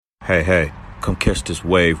Hey, come catch this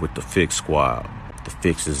wave with the Fix Squad. The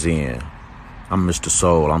Fix is in. I'm Mr.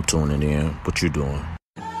 Soul, I'm tuning in. What you doing?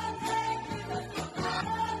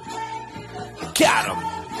 Got him.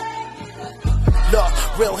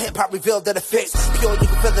 Look, real hip-hop revealed in the fix. Pure, you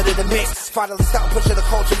can feel it in the mix. Finally stop pushing the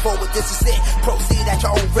culture forward, this is it. Proceed at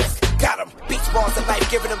your own risk. Got him. Beach bars of life,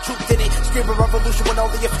 giving them truth in it. Screaming revolution with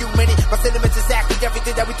only a few minutes. My sentiments exactly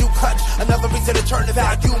everything that we do clutch. Another reason to turn the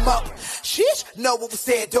volume up. Sheesh, know what we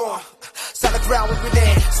said on. Solid ground when we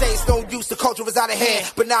land. Say it's no use, the culture is out of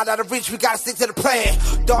hand. But now out of reach, we gotta stick to the plan.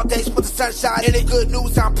 Dark days put the sunshine in it. Good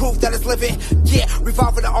news, I'm proof that it's living. Yeah,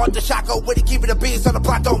 revolving the art, the shot go with it. Keeping the beats on the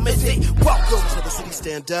block, don't miss it. Welcome to the city,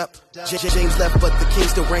 stand up. James left, but the king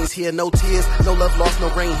still reigns here. No tears, no love lost, no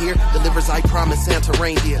rain here. Delivers, I promise, Santa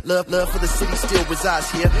reindeer. Love for the city still resides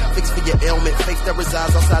here. Fix for your ailment, fakes that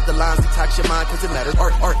resides outside the lines. Detox your mind, cause it matters.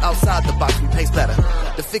 Art outside the box, we pace better.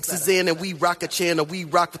 The fix is in and we rock a channel. We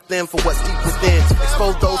rock with them for what's deep within.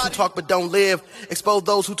 Expose those who talk but don't live. Expose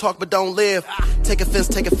those who talk but don't live. Take offense,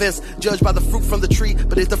 judged by the fruit from the tree.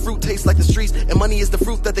 But if the fruit tastes like the streets, and money is the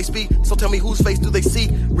fruit that they speak, so tell me whose face do they see?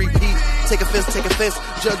 Repeat, take offense,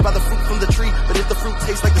 judged by the fruit from the tree. But if the fruit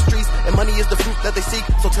tastes like the streets, and money is the fruit that they seek,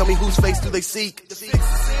 so tell me whose face do they seek?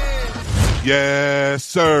 Yes,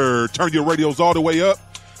 sir. Turn your radios all the way up.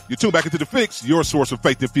 You tune back into The Fix, your source of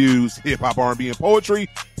faith-infused hip-hop, R&B, and poetry.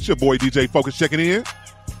 It's your boy, DJ Focus, checking in.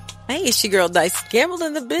 Hey, it's your girl, Dice Gamble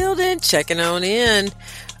in the building, checking on in.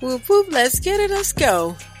 Whoop, whoop, let's get it, let's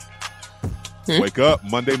go. Wake up,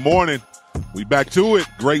 Monday morning. We back to it.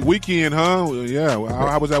 Great weekend, huh? Well, yeah,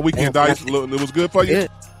 how was that weekend, Dice? It was good for you?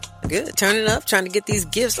 Good. Turning up, trying to get these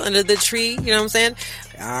gifts under the tree, you know what I'm saying?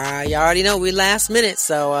 You already know we last minute,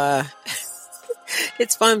 so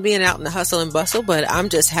it's fun being out in the hustle and bustle, but I'm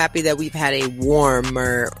just happy that we've had a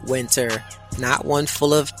warmer winter, not one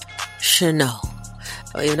full of snow.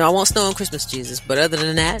 Even though I won't snow on Christmas, Jesus, but other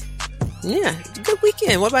than that, yeah, good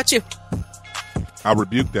weekend. What about you? I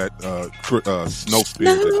rebuke that snow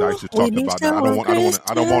spirit that Dice just talked about.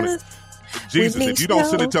 I don't want it. Jesus, if you don't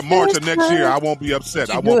send it to March of next year, I won't be upset.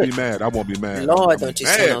 I won't be mad. Lord, don't you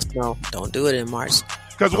send no snow. Don't do it in March.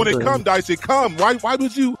 Because when it comes, Dice, it come. Why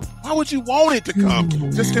would you want it to come?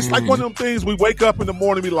 Just like one of them things we wake up in the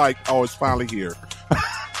morning and be like, oh, it's finally here.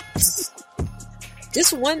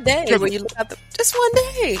 Just one day where you look at just one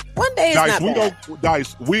day. One day is Dice, not bad.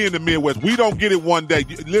 We in the Midwest, we don't get it one day.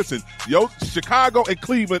 Listen, Chicago and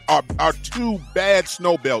Cleveland are two bad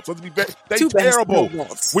snow belts. They terrible.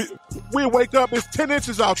 We wake up, it's 10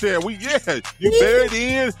 inches out there. You buried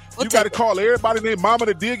in. You got to call everybody and their mama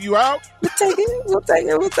to dig you out. We'll take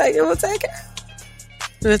it.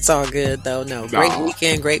 It's all good, though. No,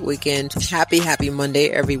 great weekend. Happy Monday,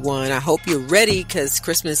 everyone. I hope you're ready because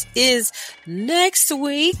Christmas is next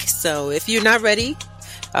week. So if you're not ready,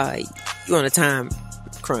 you're on a time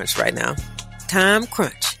crunch right now. Time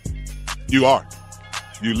crunch. You are.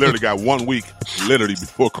 You literally got 1 week literally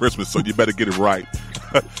before Christmas, so you better get it right.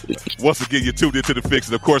 Once again, you're tuned into The Fix.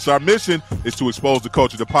 And of course, our mission is to expose the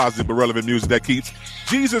culture to positive but relevant music that keeps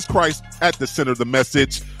Jesus Christ at the center of the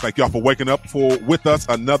message. Thank y'all for waking up with us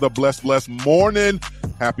another blessed morning.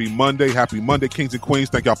 Happy Monday, Kings and Queens.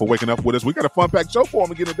 Thank y'all for waking up with us. We got a fun-packed show for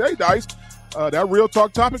them again today, Dice. That real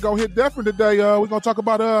talk topic gonna hit different today. We're gonna talk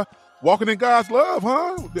about walking in God's love,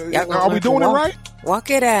 huh? Are we doing it right?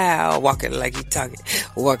 Walk it out. Walk it like you talk it.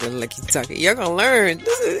 Walk it like you talk it. You're gonna learn.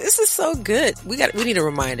 This is so good. We need a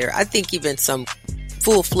reminder. I think even some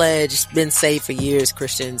full-fledged, been saved for years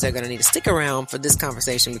Christians are gonna need to stick around for this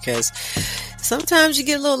conversation because sometimes you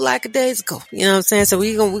get a little lackadaisical. You know what I'm saying? So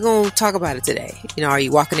we're gonna talk about it today. You know, are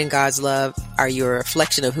you walking in God's love? Are you a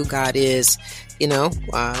reflection of who God is? You know,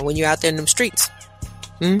 when you're out there in them streets.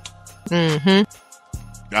 Mm-hmm.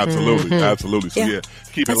 Absolutely. So yeah,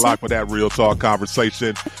 keep it locked for that real talk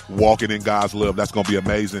conversation. Walking in God's love. That's going to be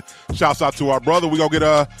amazing. Shouts out to our brother. We're going to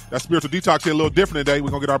get that spiritual detox here a little different today. We're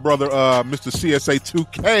going to get our brother, Mr.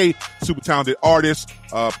 CSA2K, super talented artist,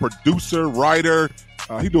 producer, writer.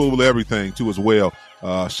 He doing a little everything too as well.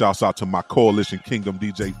 Shouts out to my Coalition Kingdom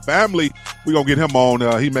DJ family. We're going to get him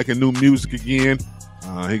on. He making new music again.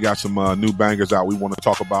 He got some new bangers out we want to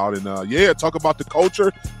talk about. And talk about the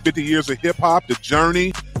culture, 50 years of hip hop, the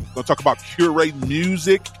journey. We're going to talk about curating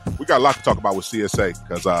music. We got a lot to talk about with CSA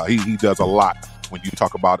because he does a lot when you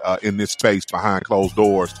talk about in this space behind closed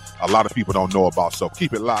doors. A lot of people don't know about, so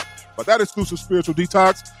keep it locked. But that exclusive spiritual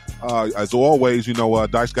detox, as always,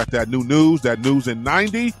 Dice got that new news in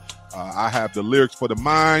 90. I have the lyrics for the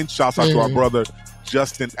mind. Shouts out to our brother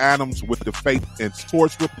Justin Adams with the Faith and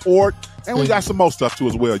Sports Report. And we got some more stuff too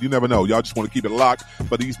as well. You never know. Y'all just want to keep it locked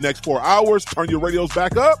for these next 4 hours. Turn your radios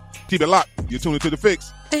back up. Keep it locked. You're tuning to The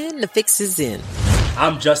Fix. And The Fix is in.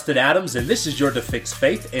 I'm Justin Adams, and this is your The Fix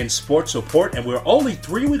Faith and Sports Report, and we're only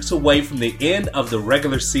 3 weeks away from the end of the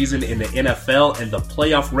regular season in the NFL, and the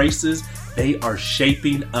playoff races, they are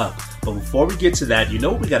shaping up. But before we get to that, you know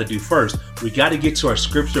what we got to do first? We got to get to our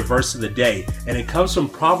scripture verse of the day, and it comes from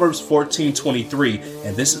Proverbs 14:23,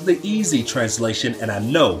 and this is the easy translation, and I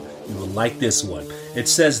know you will like this one. It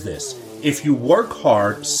says this: if you work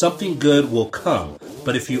hard, something good will come,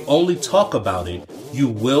 but if you only talk about it, you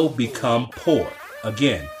will become poor.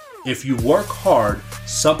 Again, if you work hard,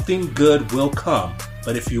 something good will come,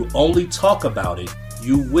 but if you only talk about it,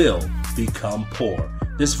 you will become poor.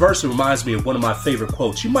 This verse reminds me of one of my favorite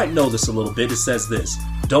quotes. You might know this a little bit. It says this: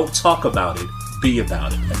 don't talk about it, be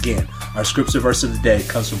about it. Again, our scripture verse of the day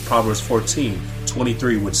comes from Proverbs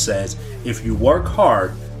 14:23, which says, if you work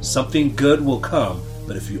hard, something good will come,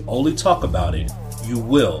 but if you only talk about it, you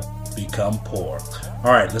will become poor.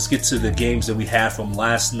 All right, let's get to the games that we had from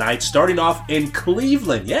last night. Starting off in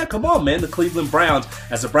Cleveland. Yeah, come on, man. The Cleveland Browns,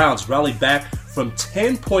 as the Browns rallied back from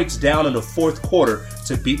 10 points down in the fourth quarter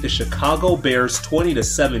to beat the Chicago Bears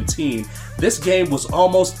 20-17. This game was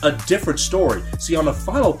almost a different story. See, on the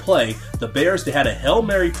final play, the Bears, they had a Hail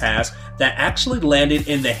Mary pass that actually landed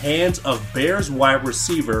in the hands of Bears wide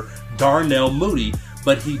receiver Darnell Mooney,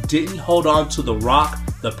 but he didn't hold on to the rock.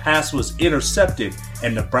 The pass was intercepted,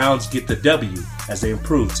 and the Browns get the W as they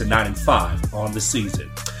improve to 9-5 on the season.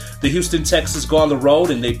 The Houston Texans go on the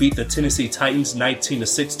road and they beat the Tennessee Titans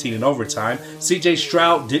 19-16 in overtime. C.J.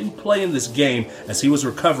 Stroud didn't play in this game as he was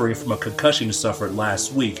recovering from a concussion he suffered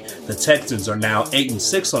last week. The Texans are now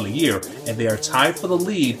 8-6 on the year, and they are tied for the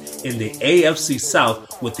lead in the AFC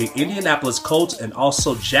South with the Indianapolis Colts and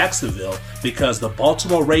also Jacksonville, because the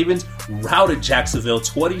Baltimore Ravens routed Jacksonville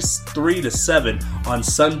 23-7 on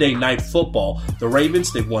Sunday Night Football. The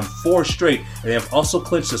Ravens, they've won 4 straight, and they have also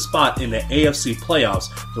clinched a spot in the AFC playoffs.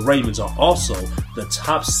 The Ravens are also the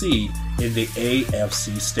top seed in the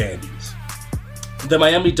AFC standings. The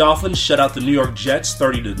Miami Dolphins shut out the New York Jets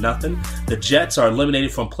 30-0. The Jets are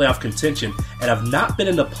eliminated from playoff contention and have not been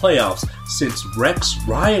in the playoffs since Rex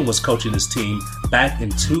Ryan was coaching his team back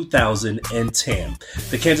in 2010.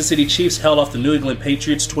 The Kansas City Chiefs held off the New England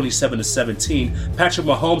Patriots 27-17. Patrick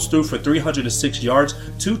Mahomes threw for 306 yards,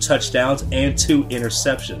 2 touchdowns, and 2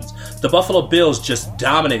 interceptions. The Buffalo Bills just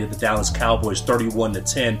dominated the Dallas Cowboys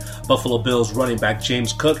 31-10. Buffalo Bills running back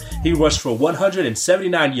James Cook, he rushed for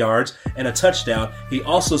 179 yards and a touchdown. He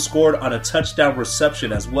also scored on a touchdown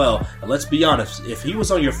reception as well. And let's be honest, if he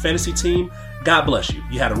was on your fantasy team, God bless you.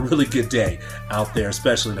 You had a really good day out there,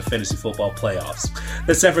 especially in the fantasy football playoffs.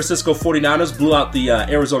 The San Francisco 49ers blew out the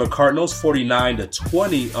Arizona Cardinals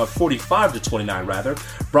 45-29 rather.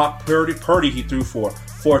 Brock Purdy, he threw for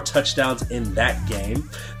 4 touchdowns in that game.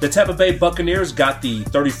 The Tampa Bay Buccaneers got the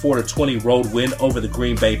 34-20 road win over the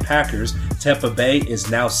Green Bay Packers. Tampa Bay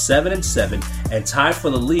is now 7-7 and tied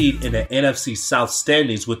for the lead in the NFC South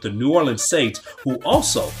standings with the New Orleans Saints, who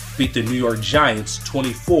also beat the New York Giants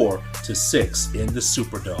 24-6 in the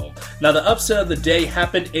Superdome. Now, the upset of the day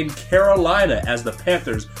happened in Carolina as the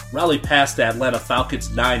Panthers rallied past the Atlanta Falcons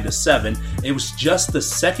 9-7. It was just the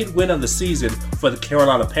second win of the season for the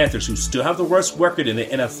Carolina Panthers, who still have the worst record in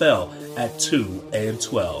the NFL at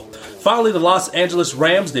 2-12. Finally, the Los Angeles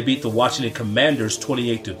Rams, they beat the Washington Commanders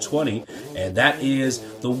 28-20, and that is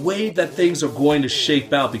the way that things are going to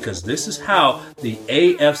shape out, because this is how the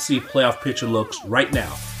AFC playoff picture looks right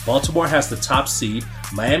now. Baltimore has the top seed,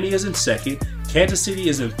 Miami is in second, Kansas City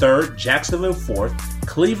is in third, Jacksonville in fourth,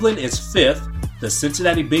 Cleveland is fifth, the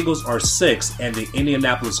Cincinnati Bengals are sixth, and the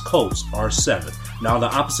Indianapolis Colts are seventh. Now, on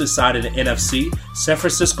the opposite side of the NFC, San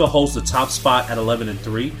Francisco holds the top spot at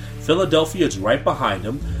 11-3. Philadelphia is right behind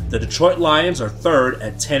them. The Detroit Lions are third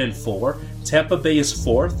at 10-4. Tampa Bay is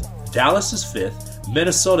fourth. Dallas is fifth.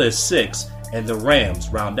 Minnesota is sixth. And the Rams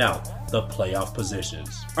round out the playoff positions.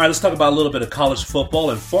 All right, let's talk about a little bit of college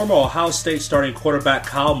football. And former Ohio State starting quarterback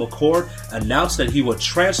Kyle McCord announced that he would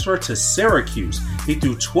transfer to Syracuse. He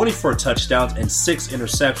threw 24 touchdowns and 6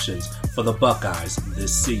 interceptions for the Buckeyes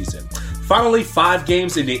this season. Finally, 5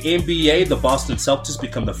 games in the NBA, the Boston Celtics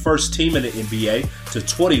become the first team in the NBA to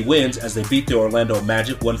 20 wins as they beat the Orlando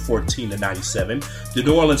Magic 114-97. The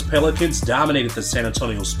New Orleans Pelicans dominated the San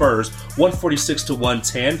Antonio Spurs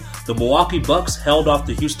 146-110. The Milwaukee Bucks held off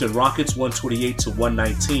the Houston Rockets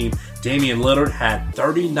 128-119. Damian Lillard had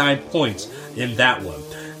 39 points in that one.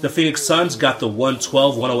 The Phoenix Suns got the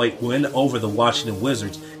 112-108 win over the Washington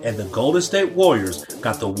Wizards, and the Golden State Warriors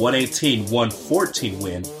got the 118-114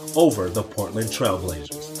 win over the Portland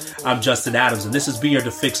Trailblazers. I'm Justin Adams, and this has been your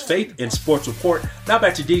The Fix Faith and Sports Report. Now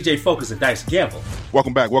back to DJ Focus and Dice Gamble.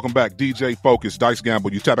 Welcome back, DJ Focus, Dice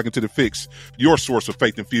Gamble. You tap back into The Fix, your source of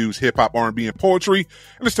faith-infused hip-hop, R&B, and poetry.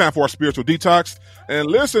 And it's time for our spiritual detox. And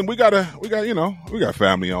listen, we got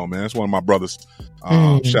family on, man. It's one of my brothers.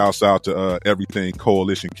 Shouts out to Everything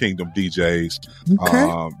Coalition Kingdom DJs.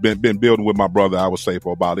 Okay. Been building with my brother, I would say,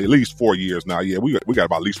 for about at least 4 years now. Yeah, we got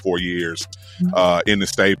about at least 4 years in the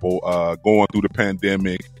staple, going through the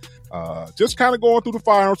pandemic. Just kind of going through the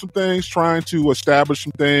fire on some things, trying to establish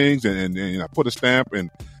some things and put a stamp and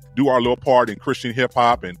do our little part in Christian hip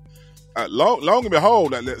hop. And long and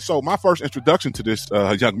behold, so my first introduction to this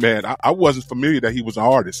young man, I wasn't familiar that he was an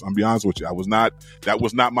artist. I'll be honest with you. That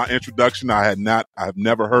was not my introduction. I've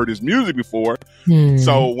never heard his music before.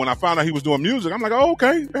 So when I found out he was doing music, I'm like, oh,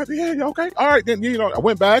 okay. Yeah, okay. All right. Then, I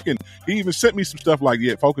went back and he even sent me some stuff like,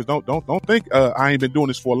 yeah, Focus, don't think I ain't been doing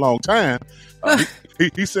this for a long time.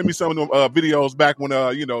 He sent me some of them videos back when,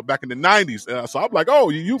 back in the 90s. So I'm like, oh,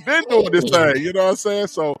 you've been doing this thing. You know what I'm saying?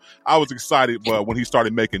 So I was excited when he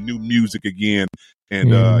started making new music again.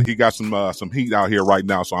 And he got some heat out here right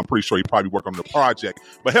now. So I'm pretty sure he probably worked on the project.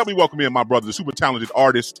 But help me welcome in my brother, the super talented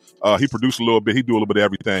artist. He produced a little bit. He do a little bit of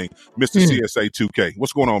everything. Mr. CSA 2K.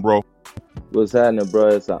 What's going on, bro? What's happening, bro?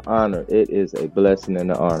 It's an honor. It is a blessing and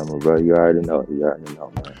an honor, my bro. You already know,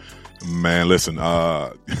 man. Man, listen,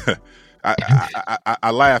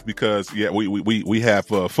 I laugh because we have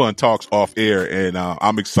fun talks off air, and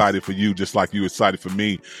I'm excited for you just like you excited for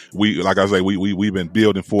me. We've been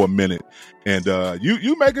building for a minute, and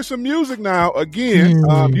you making some music now again.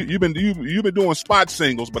 You've been doing spot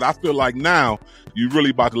singles, but I feel like now you're really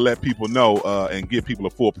about to let people know and give people a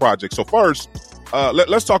full project. So first,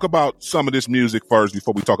 let's talk about some of this music first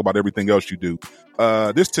before we talk about everything else you do.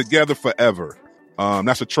 This Together Forever,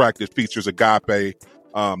 that's a track that features Agape.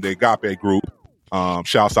 The Agape group,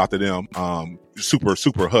 shouts out to them,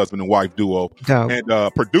 super husband and wife duo. Dope.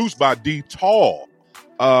 And produced by D Tall.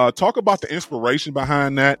 Talk about the inspiration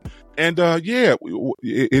behind that, and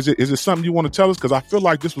is it something you want to tell us? Because I feel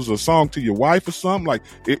like this was a song to your wife or something. Like,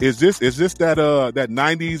 is this that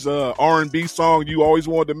 90s R&B song you always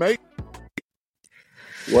wanted to make?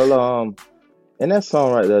 Well, and that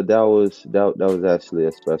song right there, that was actually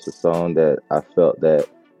a special song that I felt that.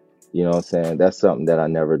 You know what I'm saying? That's something that I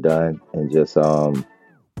never done. And just,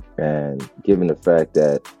 and given the fact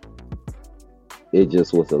that it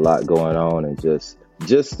just was a lot going on and just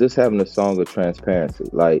having a song of transparency,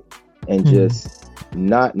 like, and just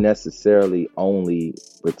not necessarily only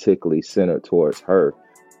particularly centered towards her,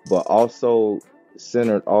 but also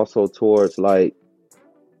centered also towards like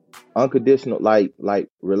unconditional, like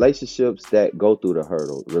relationships that go through the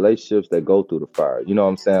hurdle, relationships that go through the fire. You know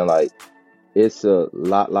what I'm saying? Like, it's a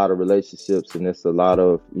lot of relationships, and it's a lot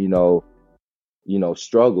of,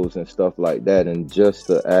 struggles and stuff like that. And just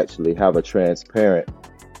to actually have a transparent,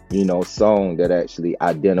 song that actually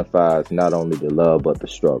identifies not only the love, but the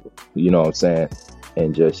struggle, you know what I'm saying?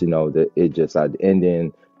 And just, that it just, and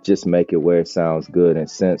then just make it where it sounds good.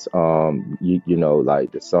 And since,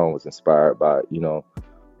 like the song was inspired by,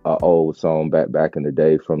 an old song back in the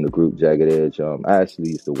day from the group Jagged Edge. I actually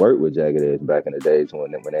used to work with Jagged Edge back in the days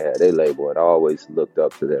when they had their label, and I always looked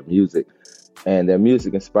up to their music. And their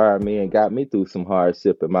music inspired me and got me through some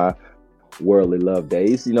hardship in my worldly love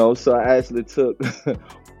days, So I actually took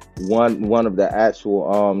one of the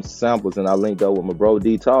actual samples, and I linked up with my bro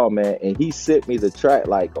D Tall, man, and he sent me the track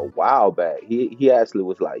like a while back. He actually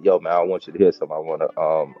was like, "Yo, man, I want you to hear something. I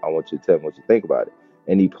want you to tell me what you think about it."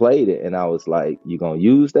 And he played it, and I was like, "You gonna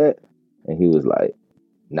use that?" And he was like,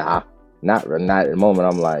 "Nah, not at the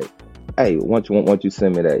moment." I'm like, "Hey, once you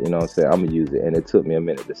send me that, you know what I'm saying, I'm gonna use it." And it took me a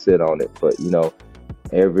minute to sit on it, but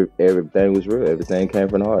everything was real. Everything came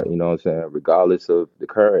from the heart. You know what I'm saying? Regardless of the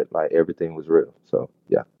current, like everything was real. So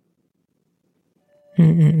yeah.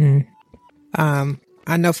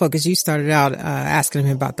 I know, Focus, you started out asking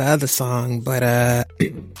him about the other song, but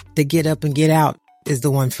the Get Up and Get Out is the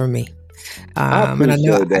one for me. I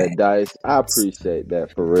appreciate that, Dice. I appreciate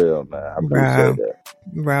that for real, man. I appreciate that.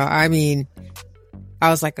 Bro, I mean,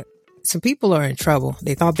 I was like, some people are in trouble.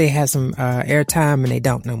 They thought they had some airtime and they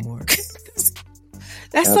don't no more.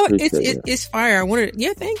 It's fire.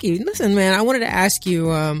 Thank you. Listen, man, I wanted to ask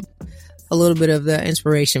you a little bit of the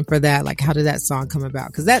inspiration for that. Like, how did that song come about?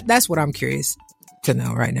 Because that's what I'm curious to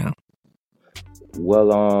know right now.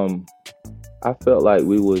 Well, I felt like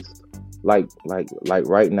we was like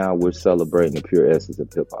right now we're celebrating the pure essence of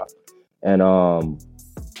hip hop, and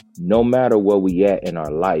no matter where we at in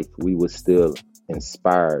our life, we was still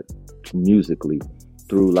inspired musically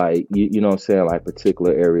through like, you know what I'm saying, like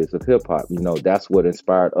particular areas of hip hop. You know, that's what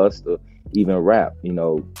inspired us to even rap, you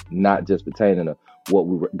know, not just pertaining to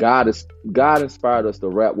what God inspired us to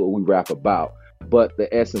rap what we rap about, but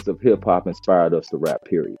the essence of hip hop inspired us to rap,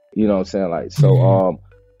 period. You know what I'm saying? Like, so,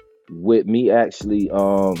 with me actually,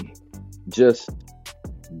 just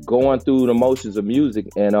going through the motions of music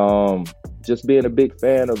and, just being a big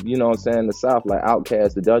fan of, you know what I'm saying, the South, like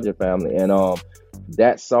Outkast, the Dungeon Family. And,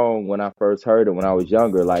 that song, when I first heard it when I was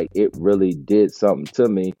younger, like it really did something to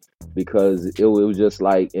me, because it was just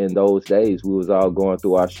like in those days we was all going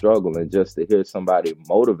through our struggle, and just to hear somebody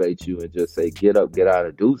motivate you and just say, get up, get out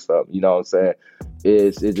and do something, you know what I'm saying?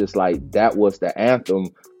 It's just like, that was the anthem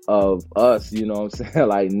of us, you know what I'm saying?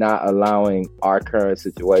 Like not allowing our current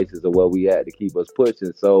situations or where we at to keep us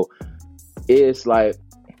pushing. So it's like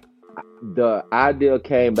the idea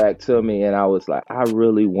came back to me, and I was like, I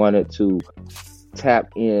really wanted to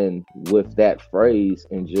tap in with that phrase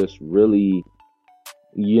and just really,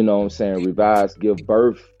 you know what I'm saying, revise, give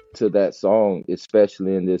birth to that song,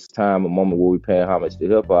 especially in this time, a moment where we paying homage to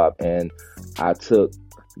hip hop. And I took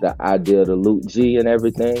the idea to Luke G and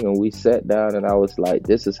everything, and we sat down, and I was like,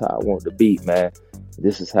 this is how I want the beat, man.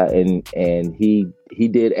 This is how, and he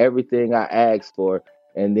did everything I asked for.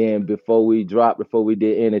 And then before we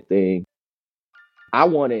did anything, I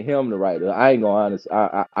wanted him to write it. I ain't gonna honest.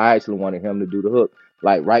 I actually wanted him to do the hook,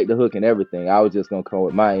 like write the hook and everything. I was just gonna come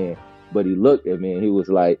with my end, but he looked at me and he was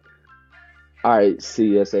like, "All right,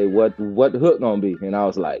 CSA, what the hook gonna be?" And I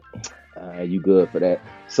was like, "You good for that?"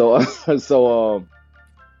 So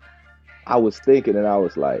I was thinking, and I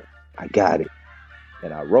was like, "I got it,"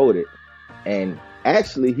 and I wrote it. And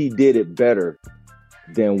actually, he did it better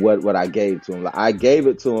than what I gave to him. Like, I gave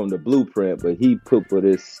it to him, the blueprint, but he put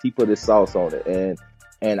his sauce on it,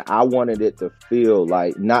 and I wanted it to feel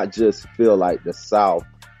like, not just feel like the South,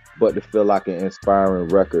 but to feel like an inspiring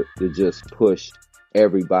record to just push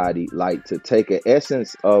everybody, like to take an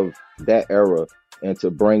essence of that era and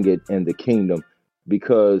to bring it in the kingdom,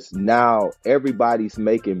 because now everybody's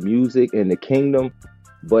making music in the kingdom,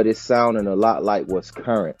 but it's sounding a lot like what's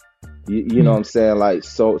current. You know what I'm saying? Like,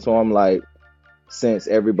 so I'm like, since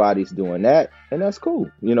everybody's doing that, and that's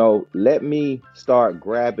cool, you know, let me start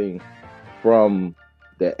grabbing from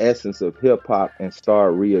the essence of hip hop and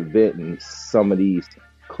start reinventing some of these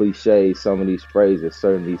cliches, some of these phrases,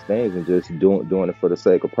 certain these things, and just doing it for the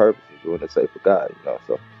sake of purpose, doing it for the sake of God, you know.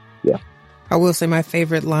 So yeah. I will say my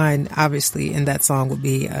favorite line, obviously, in that song would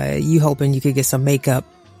be, you hoping you could get some makeup.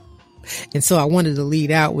 And so I wanted to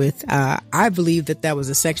lead out with, I believe that was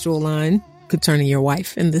a sexual line concerning your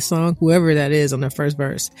wife in this song, whoever that is on the first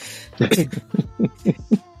verse.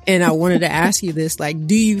 And I wanted to ask you this, like,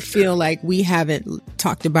 do you feel like we haven't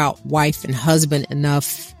talked about wife and husband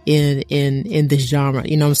enough in this genre?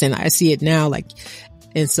 You know what I'm saying? I see it now, like,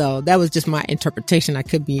 and so that was just my interpretation. I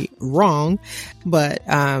could be wrong, but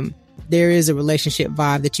there is a relationship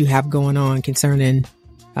vibe that you have going on concerning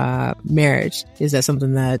marriage. Is that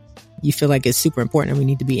something that you feel like is super important and we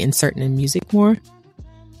need to be inserting in music more?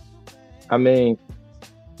 I mean,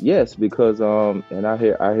 yes, because and I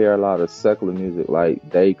hear a lot of secular music, like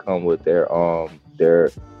they come with their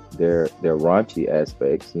raunchy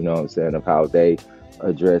aspects, you know what I'm saying, of how they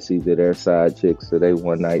address either their side chicks or they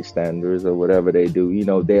one night standers or whatever they do. You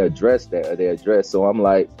know, they address that. So I'm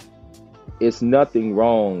like, it's nothing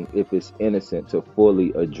wrong if it's innocent to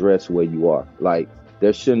fully address where you are. Like,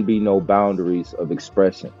 there shouldn't be no boundaries of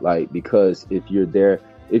expression. Like, because if you're there,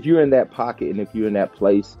 if you're in that pocket and if you're in that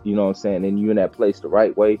place, you know what I'm saying, and you're in that place the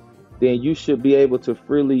right way, then you should be able to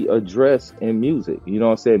freely address in music. You know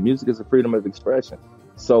what I'm saying? Music is a freedom of expression.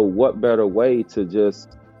 So what better way to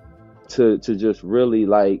just really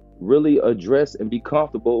address and be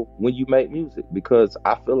comfortable when you make music? Because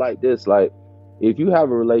I feel like this, like, if you have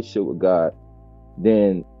a relationship with God,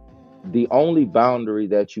 then the only boundary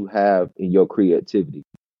that you have in your creativity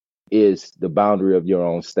is the boundary of your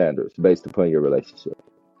own standards based upon your relationship.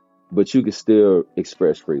 But you can still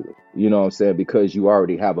express freely, you know what I'm saying? Because you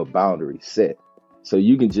already have a boundary set. So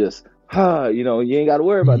you can just, you know, you ain't got to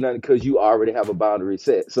worry about nothing because you already have a boundary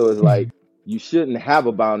set. So it's like, you shouldn't have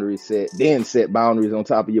a boundary set, then set boundaries on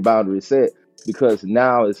top of your boundary set, because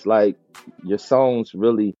now it's like your songs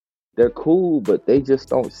really, they're cool, but they just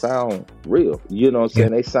don't sound real. You know what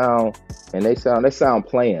I'm saying? They sound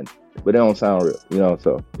planned, but they don't sound real, you know?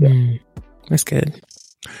 So, yeah. That's good.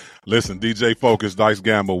 Listen, DJ Focus, Dice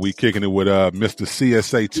Gamble, we kicking it with Mr.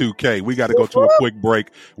 CSA 2K. We got to go to a quick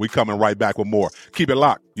break. We coming right back with more. Keep it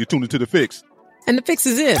locked. You're tuned into The Fix. And The Fix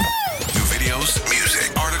is in. New videos,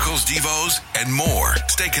 music, articles, devos, and more.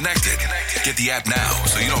 Stay connected. Get the app now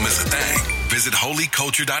so you don't miss a thing. Visit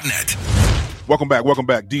holyculture.net. Welcome back.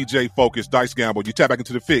 DJ Focus, Dice Gamble. You tap back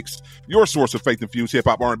into The Fix, your source of faith-infused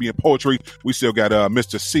hip-hop, R&B, and poetry. We still got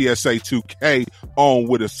Mr. CSA2K on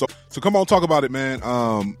with us. So come on, talk about it, man.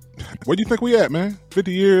 Where do you think we at, man?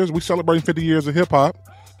 50 years. We celebrating 50 years of hip-hop.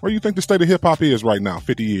 Where do you think the state of hip-hop is right now,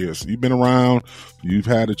 50 years? You've been around. You've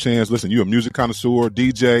had a chance. Listen, you're a music connoisseur,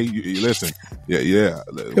 DJ. You listen. Yeah.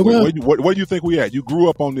 Where do you think we at? You grew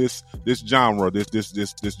up on this genre,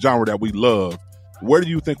 this genre that we love. Where do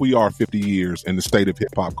you think we are 50 years in the state of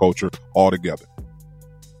hip-hop culture altogether?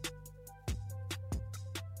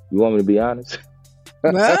 You want me to be honest?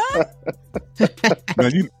 Man,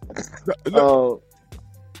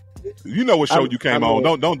 you know what show you came on.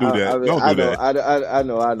 Don't do that. Don't do that. I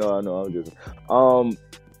know. I'm just.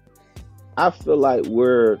 I feel like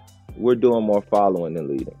we're doing more following than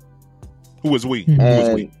leading. Who is we?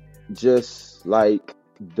 And just like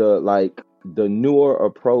the newer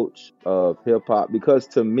approach of hip hop, because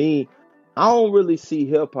to me, I don't really see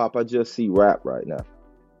hip hop. I just see rap right now.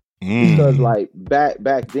 Because like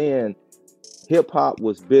back then, hip hop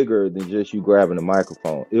was bigger than just you grabbing a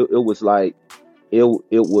microphone. It was like it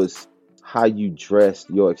was how you dressed,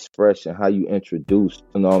 your expression, how you introduced.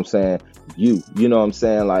 You know what I'm saying? You know what I'm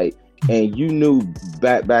saying? Like, and you knew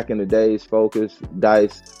back in the days, Focus,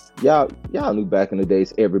 Dice, y'all knew back in the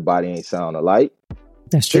days everybody ain't sound alike.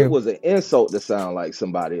 That's true. It was an insult to sound like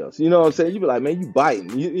somebody else. You know what I'm saying? You'd be like, man, you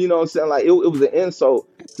biting. You know what I'm saying? Like, it was an insult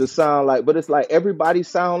to sound like, but it's like everybody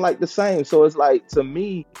sound like the same. So it's like, to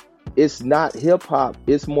me, it's not hip hop.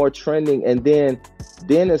 It's more trending. And then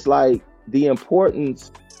it's like the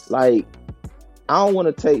importance, like, I don't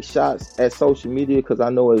want to take shots at social media because I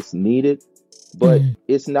know it's needed, but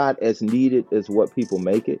it's not as needed as what people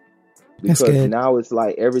make it. Because now it's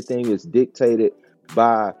like everything is dictated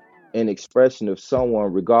by an expression of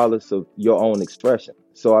someone, regardless of your own expression.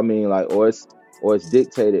 So I mean, like, or it's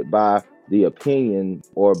dictated by the opinion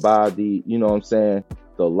or by the, you know what I'm saying,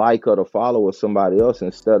 the like or the follow of somebody else,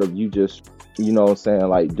 instead of you just, you know what I'm saying,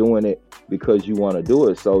 like doing it because you want to do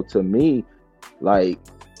it. So to me, like,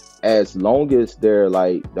 as long as they're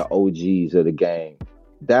like the OGs of the game,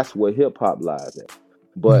 that's where hip hop lies at.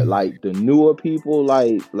 But like the newer people,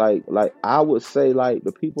 like I would say, like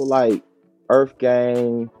the people like Earth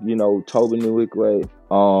Gang, you know, Tobe Nwigwe,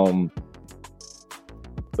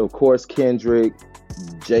 of course Kendrick,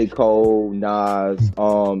 J. Cole, Nas,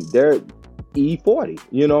 they're E40,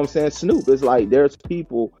 you know what I'm saying, Snoop. It's like there's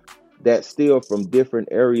people that still from different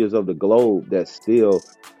areas of the globe that still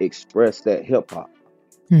express that hip hop.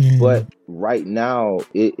 But right now,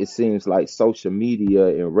 it seems like social media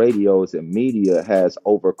and radios and media has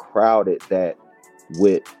overcrowded that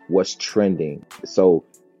with what's trending. So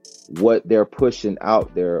what they're pushing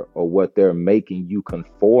out there or what they're making you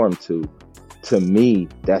conform to me,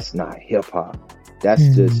 that's not hip hop.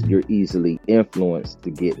 That's just, you're easily influenced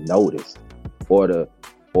to get noticed or to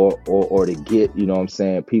get, you know what I'm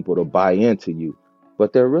saying, people to buy into you.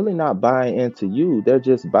 But they're really not buying into you. They're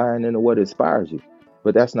just buying into what inspires you.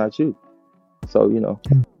 But that's not you. So, you know,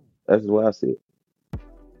 that's the way I see it.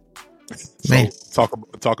 So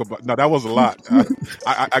talk about. No, that was a lot.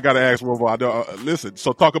 I got to ask one more. Listen.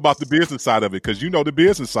 So talk about the business side of it, because you know the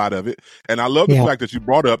business side of it, and I love the fact that you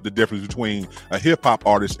brought up the difference between a hip hop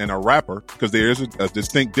artist and a rapper, because there is a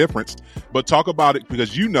distinct difference. But talk about it,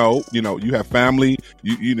 because you know you have family.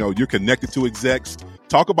 You know you're connected to execs.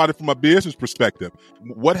 Talk about it from a business perspective.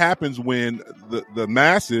 What happens when the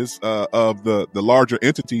masses of the larger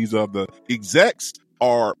entities of the execs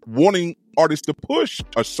are wanting artists to push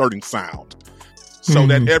a certain sound so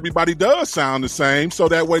that everybody does sound the same, so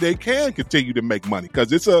that way they can continue to make money,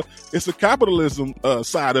 because it's a capitalism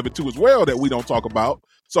side of it too as well that we don't talk about.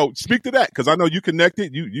 So speak to that, because I know you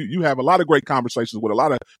connected. You have a lot of great conversations with a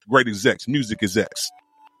lot of great execs, music execs.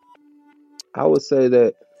 I would say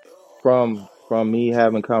that from me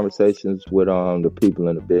having conversations with the people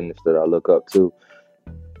in the business that I look up to,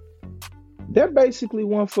 they're basically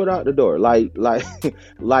 1 foot out the door. Like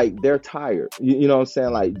they're tired. You know what I'm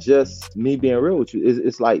saying? Like, just me being real with you,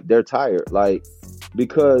 it's like they're tired. Like,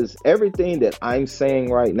 because everything that I'm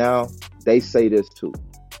saying right now, they say this too.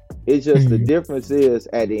 It's just the difference is,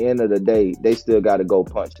 at the end of the day, they still got to go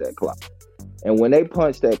punch that clock. And when they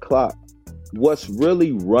punch that clock, what's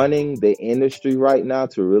really running the industry right now,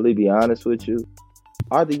 to really be honest with you,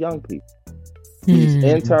 are the young people. These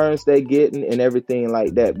interns they getting and everything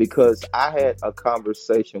like that. Because I had a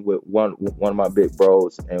conversation with one of my big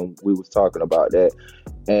bros, and we was talking about that,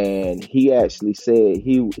 and he actually said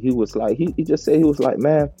he was like, he just said, he was like,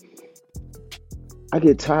 man, I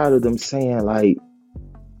get tired of them saying like,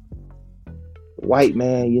 white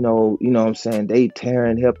man, you know what I'm saying, they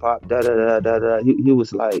tearing hip hop, da da da da da. He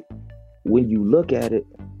was like, when you look at it,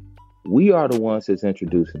 we are the ones that's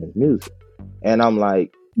introducing this music. And I'm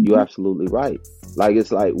like, you're absolutely right. Like,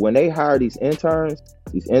 it's like when they hire these intern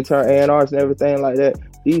A&Rs and everything like that,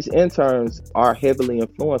 these interns are heavily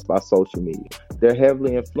influenced by social media. They're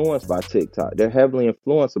heavily influenced by TikTok. They're heavily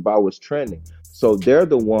influenced by what's trending. So they're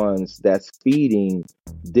the ones that's feeding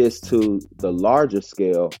this to the larger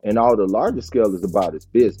scale, and all the larger scale is about is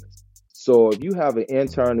business. So if you have an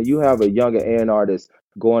intern or you have a younger A&R that's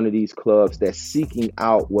going to these clubs, that's seeking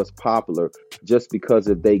out what's popular, just because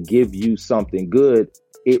if they give you something good,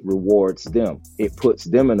 it rewards them. It puts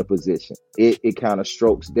them in a position. It kind of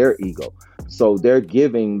strokes their ego. So they're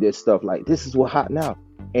giving this stuff like, this is what hot now.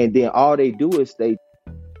 And then all they do is they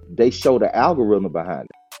show the algorithm behind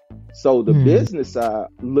it. So the business side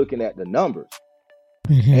looking at the numbers.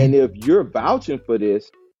 And if you're vouching for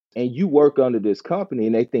this and you work under this company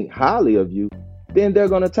and they think highly of you, then they're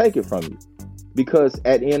going to take it from you. Because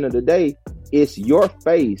at the end of the day, it's your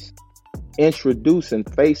face introducing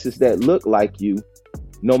faces that look like you,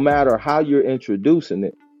 no matter how you're introducing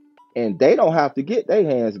it. And they don't have to get their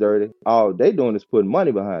hands dirty. All they doing is putting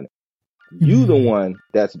money behind it. You the one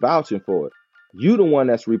that's vouching for it. You the one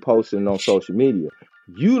that's reposting on social media.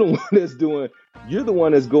 You the one you're the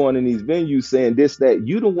one that's going in these venues saying this, that.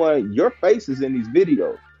 You the one, your face is in these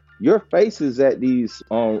videos. Your face is at these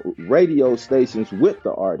radio stations with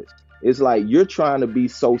the artist. It's like you're trying to be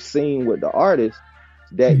so seen with the artist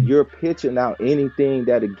that you're pitching out anything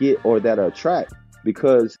that'll get or that'll attract.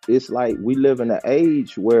 Because it's like we live in an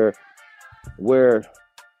age where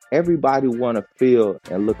everybody want to feel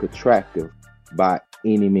and look attractive by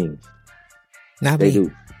any means. Not they me.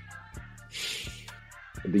 do.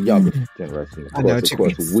 The younger generation, of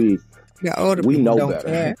course, we know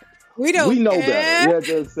better. We don't. We know care. better. Yeah,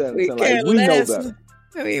 just saying, we like, we know better.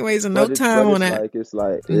 We ain't wasting no time on that.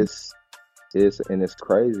 It's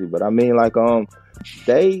crazy. But I mean, like,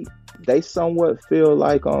 they somewhat feel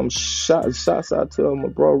like shouts out to my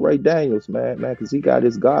bro Ray Daniels, man, because he got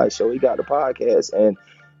his God show, he got the podcast,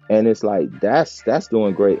 and it's like that's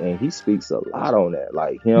doing great, and he speaks a lot on that.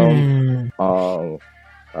 Like him,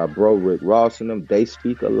 our bro Rick Ross and them, they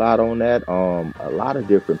speak a lot on that. A lot of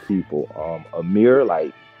different people. Amir,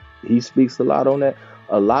 like, he speaks a lot on that.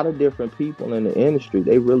 A lot of different people in the industry,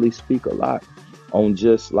 they really speak a lot on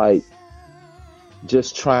just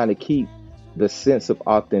trying to keep the sense of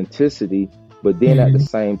authenticity, but then at the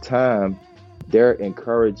same time, they're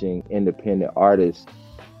encouraging independent artists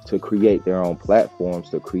to create their own platforms,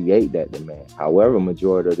 to create that demand. However,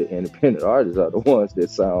 majority of the independent artists are the ones that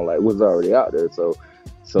sound like what's already out there. So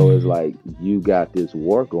it's like you got this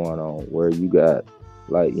war going on where you got,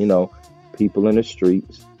 like, you know, people in the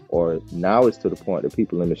streets, or now it's to the point that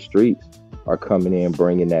people in the streets are coming in,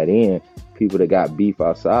 bringing that in. People that got beef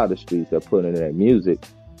outside the streets, they're putting in that music.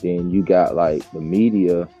 Then you got, like, the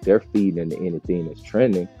media, they're feeding into anything that's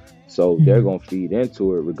trending. So they're going to feed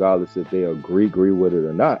into it regardless if they agree with it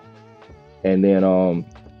or not. And then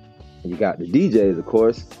you got the DJs, of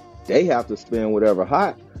course. They have to spin whatever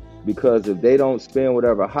hot, because if they don't spin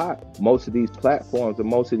whatever hot, most of these platforms and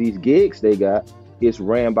most of these gigs they got, it's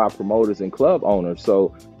ran by promoters and club owners.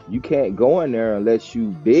 So you can't go in there unless you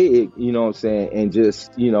big, you know what I'm saying, and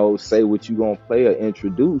just, you know, say what you going to play or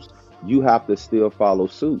introduce. You have to still follow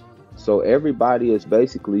suit. So everybody is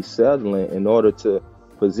basically settling in order to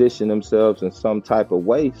position themselves in some type of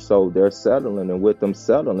way. So they're settling, and with them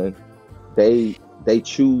settling, they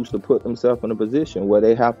choose to put themselves in a position where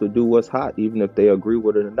they have to do what's hot, even if they agree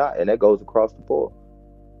with it or not. And that goes across the board.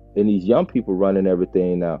 And these young people running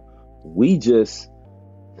everything now, we just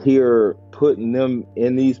here putting them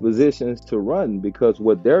in these positions to run, because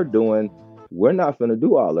what they're doing, we're not going to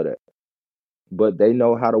do all of that. But they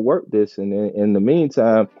know how to work this. And in the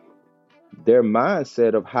meantime, their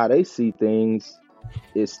mindset of how they see things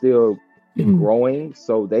is still growing.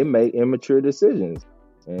 So they make immature decisions.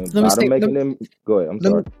 And by them making them... Go ahead. I'm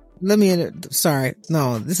sorry. Sorry.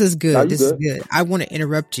 No, this is good. No, this is good. I want to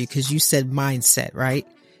interrupt you because you said mindset, right?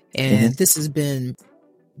 And this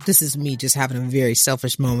is me just having a very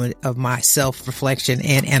selfish moment of my self-reflection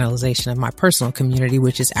and analyzation of my personal community,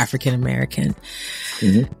 which is African American.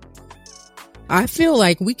 I feel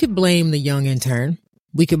like we could blame the young intern.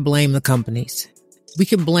 We could blame the companies. We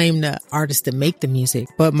could blame the artists that make the music.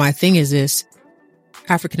 But my thing is this: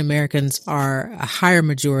 African Americans are a higher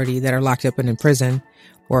majority that are locked up and in prison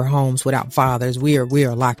or homes without fathers. We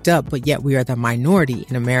are locked up, but yet we are the minority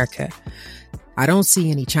in America. I don't see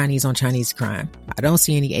any Chinese on Chinese crime. I don't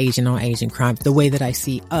see any Asian on Asian crime the way that I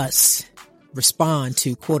see us respond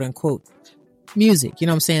to quote unquote music. You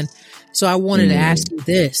know what I'm saying? So I wanted to ask you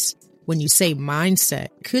this. When you say mindset,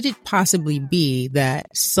 could it possibly be that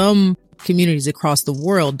some communities across the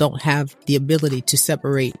world don't have the ability to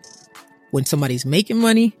separate when somebody's making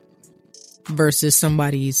money versus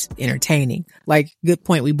somebody's entertaining. Like, good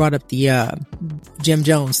point. We brought up the Jim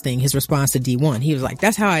Jones thing, his response to D1. He was like,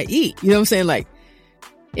 that's how I eat. You know what I'm saying? Like,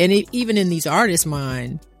 and even in these artists'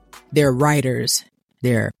 mind, they're writers,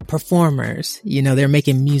 they're performers, you know, they're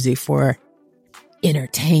making music for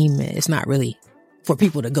entertainment. It's not really for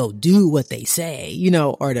people to go do what they say, you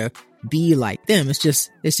know, or to be like them. It's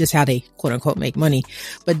just how they quote unquote make money.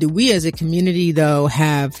 But do we as a community though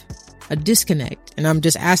have a disconnect? And I'm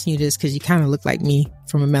just asking you this because you kind of look like me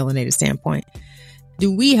from a melanated standpoint.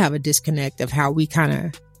 Do we have a disconnect of how we kind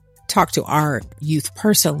of talk to our youth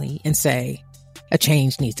personally and say a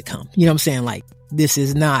change needs to come? You know what I'm saying? Like, this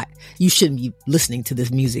is not, you shouldn't be listening to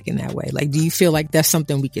this music in that way. Like, do you feel like that's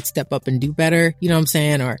something we could step up and do better? You know what I'm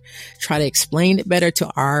saying? Or try to explain it better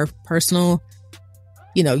to our personal,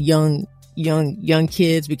 you know, young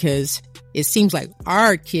kids, because it seems like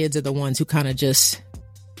our kids are the ones who kind of just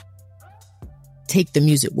take the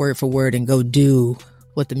music word for word and go do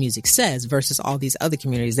what the music says, versus all these other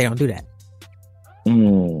communities, they don't do that.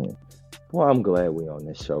 Well, I'm glad we on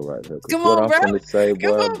this show right here. Come on, bro. I'm say,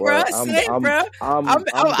 Come on, bro. Say it, bro. I'm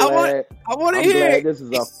glad to hear it. This is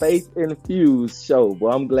a faith-infused show. But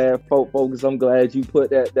I'm glad, folks, I'm glad you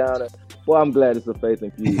put that down. Well, I'm glad it's a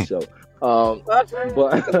faith-infused show. But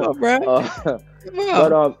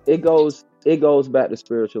it goes back to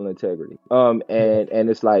spiritual integrity. And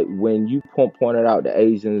it's like when you pointed out the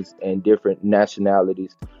Asians and different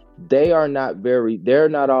nationalities, they're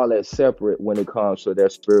not all that separate when it comes to their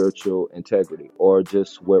spiritual integrity or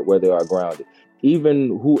just where they are grounded.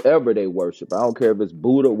 Even whoever they worship, I don't care if it's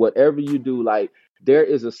Buddha, whatever you do, like there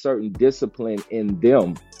is a certain discipline in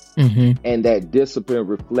them, and that discipline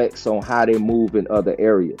reflects on how they move in other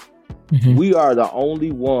areas. We are the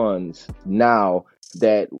only ones now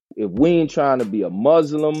that if we ain't trying to be a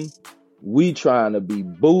Muslim, we trying to be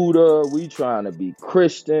Buddha, we trying to be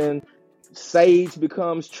Christian. Sage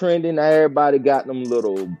becomes trending. Everybody got them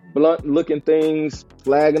little blunt looking things,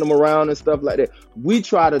 flagging them around and stuff like that. We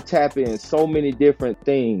try to tap in so many different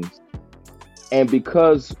things. And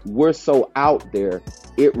because we're so out there,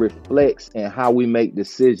 it reflects in how we make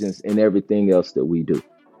decisions and everything else that we do.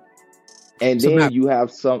 And so then you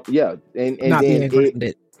have some, and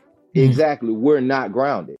then exactly, we're not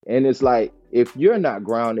grounded. And it's like, if you're not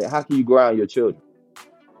grounded, how can you ground your children?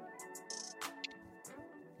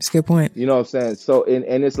 That's a good point. You know what I'm saying? So,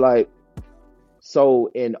 and it's like, so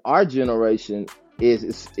in our generation,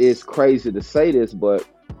 it's crazy to say this, but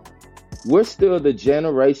we're still the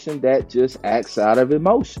generation that just acts out of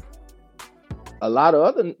emotion. A lot of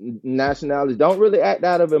other nationalities don't really act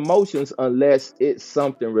out of emotions unless it's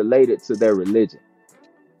something related to their religion.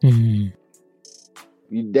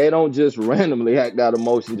 They don't just randomly act out of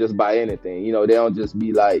emotion just by anything. You know, they don't just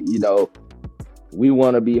be like, you know, we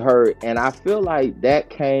want to be heard. And I feel like that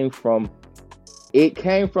came from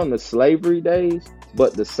the slavery days.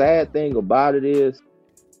 But the sad thing about it is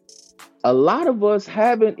a lot of us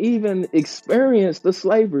haven't even experienced the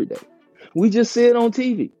slavery day. We just see it on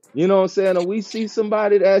TV. You know what I'm saying? Or we see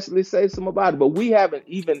somebody that actually say something about it, but we haven't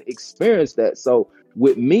even experienced that. So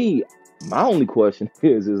with me, my only question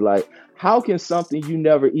is like, how can something you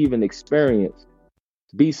never even experienced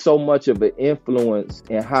be so much of an influence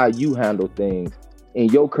in how you handle things in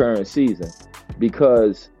your current season?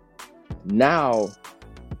 Because now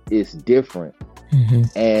it's different.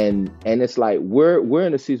 And it's like we're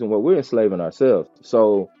in a season where we're enslaving ourselves.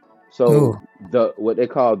 So what they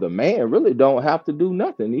call the man really don't have to do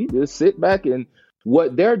nothing. He just sit back, and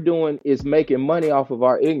what they're doing is making money off of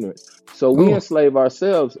our ignorance. So we enslave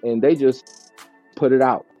ourselves, and they just put it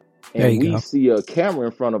out. And we see a camera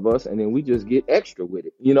in front of us, and then we just get extra with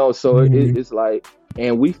it, you know? So it's like,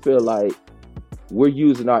 and we feel like we're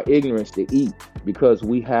using our ignorance to eat because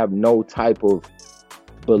we have no type of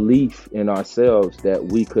belief in ourselves that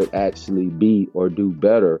we could actually be or do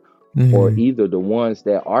better. Or either the ones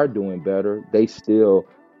that are doing better, they still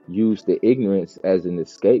use the ignorance as an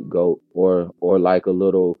scapegoat or like a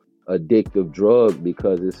little addictive drug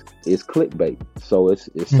because it's clickbait. So it's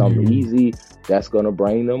something easy that's going to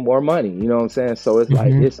bring them more money. You know what I'm saying? So it's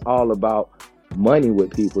like, it's all about money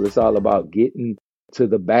with people. It's all about getting to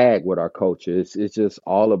the bag with our culture. It's just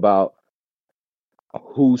all about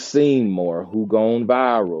who's seen more, who gone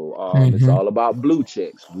viral. It's all about blue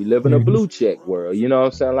checks. We live in a blue check world. You know what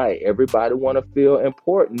I'm saying? Like, everybody want to feel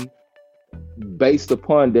important based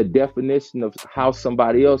upon the definition of how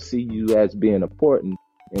somebody else see you as being important,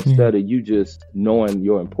 instead of you just knowing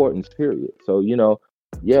your importance, period. So, you know,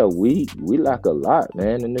 yeah, we lack a lot,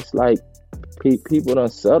 man. And it's like, people done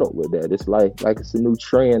settled with that. It's like it's a new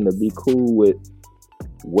trend to be cool with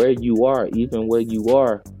where you are. Even where you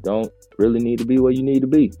are don't really need to be where you need to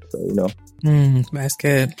be. So, that's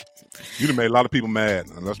good. You done made a lot of people mad.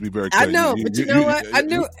 Let's be very clear. I know, but you know what? I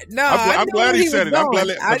knew. No, I'm glad he said it. I'm glad.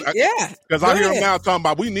 Yeah, because I hear him now talking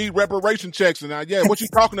about we need reparation checks, and what you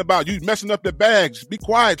talking about? You messing up the bags. Be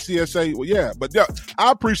quiet, CSA. Well, yeah, but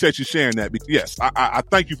I appreciate you sharing that. Yes, I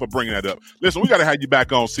thank you for bringing that up. Listen, we got to have you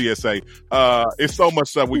back on, CSA. It's so much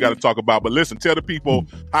stuff we got to talk about. But listen, tell the people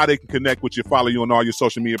how they can connect with you, follow you on all your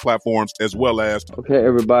social media platforms, as well as. Okay,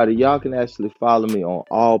 everybody, y'all can actually follow me on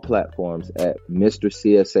all platforms at Mr.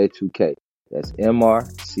 CSA2K. That's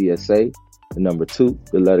MRCSA, the number 2,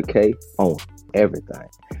 the letter K, on everything.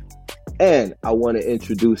 And I want to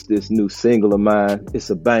introduce this new single of mine. It's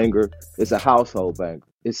a banger. It's a household banger.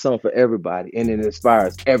 It's something for everybody, and it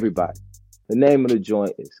inspires everybody. The name of the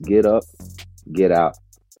joint is Get Up, Get Out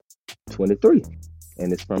 23.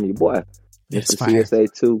 And it's from your boy, Mr.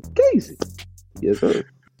 CSA2 Casey. Yes, sir.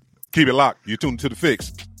 Keep it locked. You're tuned to The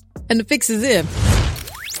Fix. And The Fix is in.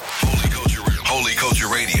 Holy Culture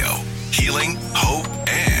Radio. Healing, hope,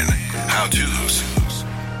 and how-tos.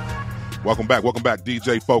 Welcome back,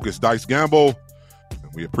 DJ Focus, Dice Gamble.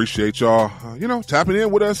 We appreciate y'all, tapping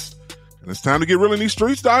in with us. And it's time to get real in these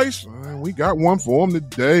streets, Dice. We got one for them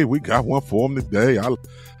today.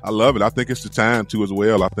 I love it. I think it's the time, too, as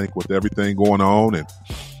well. I think with everything going on and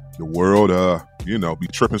the world, be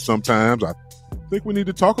tripping sometimes, I think we need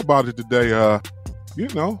to talk about it today.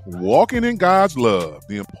 Walking in God's love,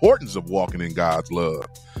 the importance of walking in God's love.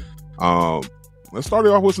 Let's start it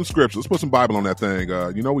off with some scripture. Let's put some Bible on that thing.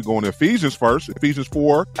 We're going to Ephesians first. Ephesians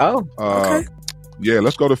 4. Oh, okay. Yeah,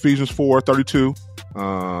 let's go to Ephesians 4:32,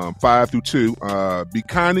 5-2. Be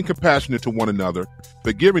kind and compassionate to one another,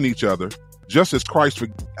 forgiving each other, just as Christ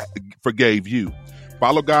forgave you.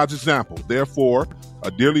 Follow God's example. Therefore,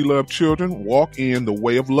 dearly loved children, walk in the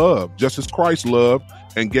way of love, just as Christ loved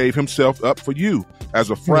and gave himself up for you as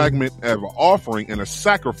a fragment of an offering and a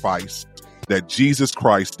sacrifice that Jesus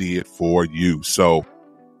Christ did for you. So,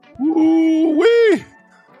 woo-wee.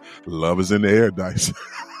 Love is in the air, Dice.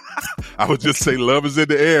 I would just say love is in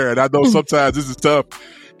the air. And I know sometimes this is tough.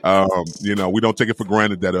 We don't take it for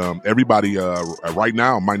granted that everybody right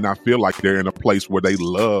now might not feel like they're in a place where they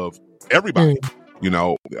love everybody. We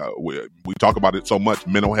talk about it so much,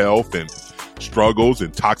 mental health and struggles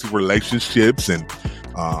and toxic relationships and,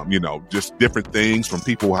 just different things from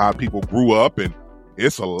people, how people grew up. And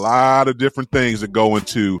it's a lot of different things that go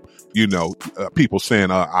into, people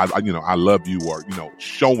saying, I love you, or,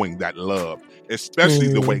 showing that love,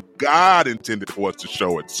 especially the way God intended for us to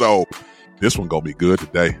show it. So this one gonna be good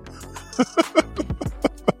today.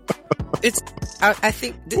 I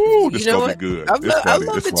think, this gonna be good. I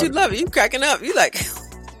love that you love it. You cracking up. You like,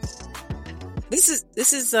 this is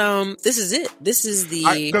it. This is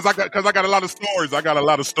the, because I got a lot of stories. I got a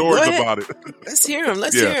lot of stories about it. Let's hear them.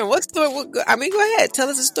 Hear them. What story? Go ahead. Tell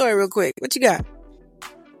us a story real quick. What you got?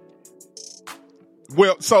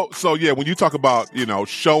 Well, so yeah, when you talk about,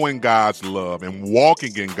 showing God's love and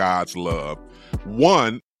walking in God's love,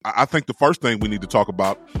 one, I think the first thing we need to talk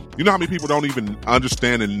about, how many people don't even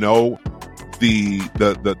understand and know the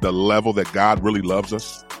level that God really loves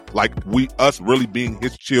us? Like us really being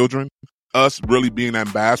his children, us really being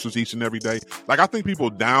ambassadors each and every day. Like, I think people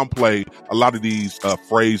downplay a lot of these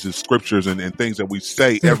phrases, scriptures, and things that we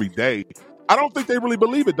say every day. I don't think they really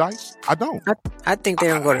believe it, Dice. I don't. I think they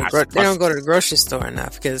don't go to the grocery store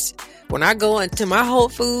enough, because when I go into my Whole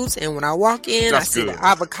Foods and when I walk in, I see the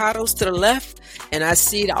avocados to the left and I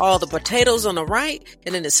see all the potatoes on the right,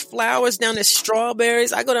 and then there's flowers down there,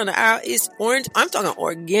 strawberries. I go down the aisle, it's orange. I'm talking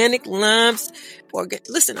organic limes.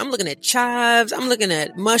 Listen, I'm looking at chives. I'm looking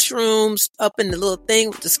at mushrooms up in the little thing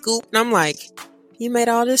with the scoop. And I'm like, you made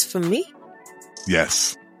all this for me?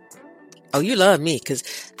 Yes. Oh, you love me,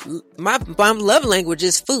 because my love language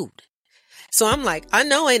is food. So I'm like, I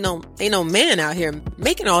know ain't no man out here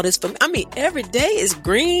making all this for me. I mean, every day is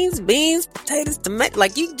greens, beans, potatoes, tomatoes.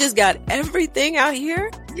 Like, you just got everything out here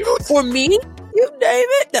for me. You name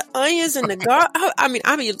it, the onions and the garlic.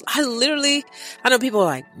 I know people are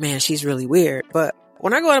like, man, she's really weird. But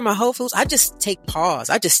when I go to my Whole Foods, I just take pause.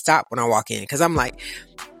 I just stop when I walk in, because I'm like,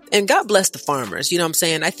 and God bless the farmers. You know what I'm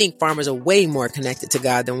saying? I think farmers are way more connected to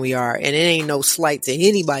God than we are. And it ain't no slight to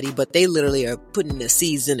anybody, but they literally are putting the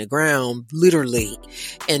seeds in the ground, literally.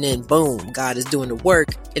 And then boom, God is doing the work,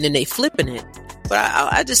 and then they flipping it. But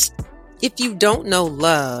I just, if you don't know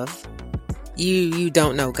love, you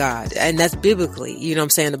don't know God. And that's biblically, you know what I'm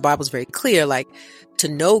saying? The Bible's very clear. Like, to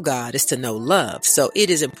know God is to know love. So it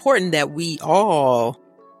is important that we all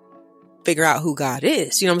figure out who God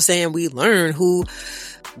is. You know what I'm saying? We learn who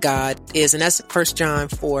God is. And that's 1 John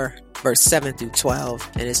 4, verse 7 through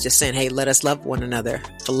 12. And it's just saying, hey, let us love one another.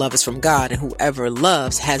 For love is from God, and whoever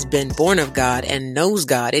loves has been born of God and knows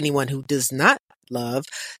God. Anyone who does not love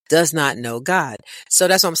does not know God. So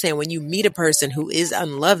that's what I'm saying. When you meet a person who is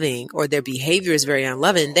unloving or their behavior is very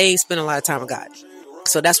unloving, they spend a lot of time with God.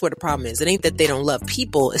 So that's where the problem is. It ain't that they don't love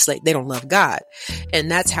people. It's like they don't love God.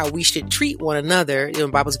 And that's how we should treat one another. You know,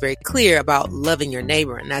 the Bible's very clear about loving your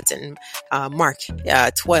neighbor. And that's in Mark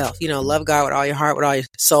 12. You know, love God with all your heart, with all your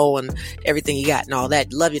soul and everything you got and all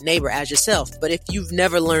that. Love your neighbor as yourself. But if you've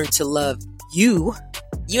never learned to love you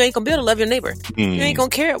ain't gonna be able to love your neighbor. You ain't gonna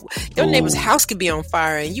care. Your neighbor's house could be on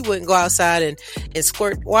fire and you wouldn't go outside and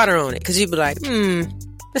squirt water on it because you'd be like,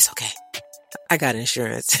 it's okay. I got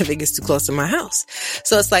insurance if it gets too close to my house.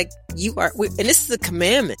 So it's like and this is a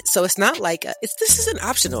commandment. So it's not like, this isn't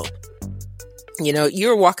optional. You know,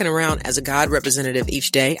 you're walking around as a God representative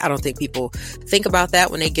each day. I don't think people think about that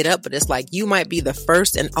when they get up, but it's like you might be the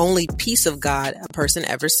first and only piece of God a person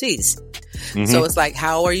ever sees. Mm-hmm. So it's like,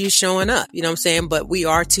 how are you showing up? You know what I'm saying? But we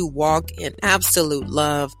are to walk in absolute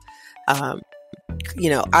love. You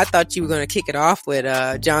know, I thought you were going to kick it off with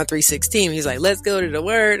John 3:16. He's like, let's go to the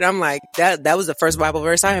word. And I'm like, that was the first Bible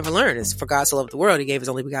verse I ever learned. It's for God so loved the world, he gave his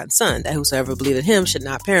only begotten son, that whosoever believed in him should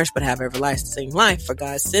not perish, but have everlasting life. For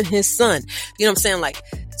God sent his son. You know what I'm saying? Like,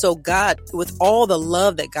 so God, with all the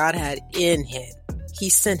love that God had in him, he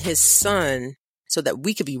sent his son so that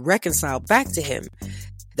we could be reconciled back to him.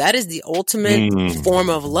 That is the ultimate form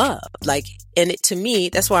of love. Like, and to me,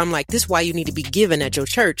 that's why I'm like, this is why you need to be given at your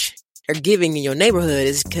church. Or giving in your neighborhood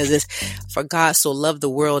is because it's for God so loved the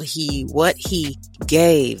world. He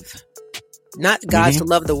gave, not God so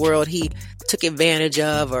loved the world. He took advantage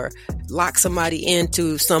of or locked somebody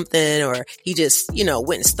into something, or he just,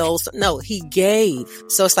 went and stole something. No, he gave.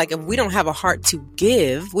 So it's like, if we don't have a heart to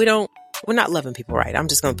give, we're not loving people right. I'm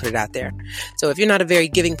just going to put it out there. So if you're not a very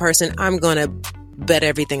giving person, I'm going to bet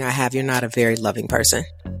everything I have, you're not a very loving person.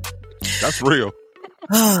 That's real.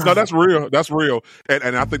 No, that's real. That's real.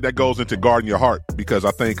 And I think that goes into guarding your heart, because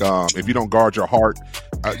I think if you don't guard your heart,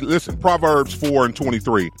 listen, Proverbs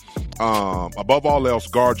 4:23, above all else,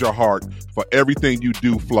 guard your heart, for everything you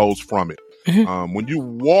do flows from it. Mm-hmm. When you're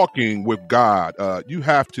walking with God, you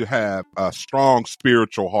have to have a strong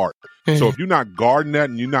spiritual heart. Mm-hmm. So if you're not guarding that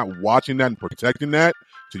and you're not watching that and protecting that,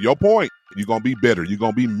 to your point, you're going to be bitter. You're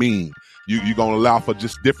going to be mean. You're going to allow for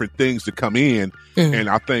just different things to come in. Mm-hmm. And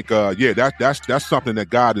I think, that's something that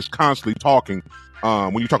God is constantly talking.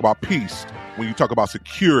 When you talk about peace, when you talk about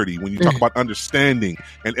security, when you talk about understanding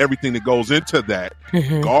and everything that goes into that,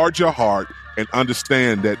 guard your heart and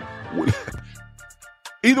understand that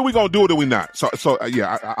either we're going to do it or we're not. So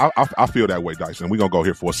I feel that way, Dyson. We're going to go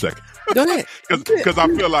here for a second. Go ahead. Because I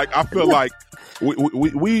feel like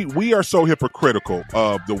we are so hypocritical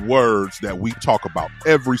of the words that we talk about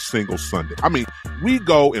every single Sunday. I mean, we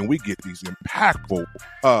go and we get these impactful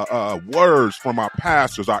words from our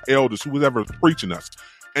pastors, our elders, who's ever preaching us,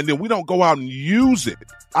 and then we don't go out and use it.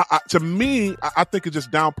 To me, I think it just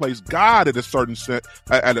downplays God at a certain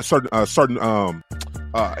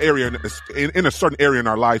area in a certain area in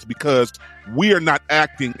our lives, because we are not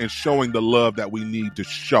acting and showing the love that we need to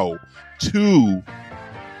show to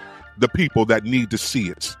the people that need to see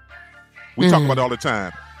it. We talk about it all the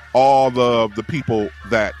time. All the people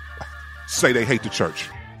that say they hate the church,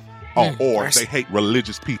 or they hate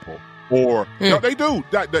religious people, or no, they do.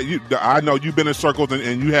 I know you've been in circles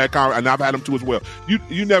and you had, and I've had them too as well.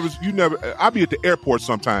 You never. I be at the airport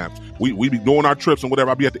sometimes. We be doing our trips and whatever.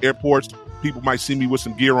 I be at the airports. People might see me with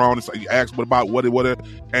some gear on and say, ask what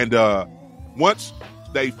and once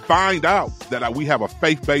they find out that we have a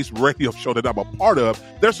faith-based radio show that I'm a part of,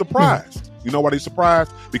 they're surprised. You know why they're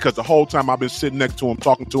surprised? Because the whole time I've been sitting next to them,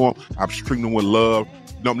 talking to them, I'm treating them with love.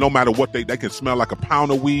 No matter what, they can smell like a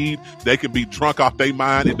pound of weed. They can be drunk off their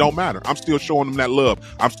mind. It don't matter. I'm still showing them that love.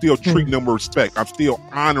 I'm still treating them with respect. I'm still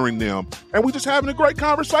honoring them. And we just having a great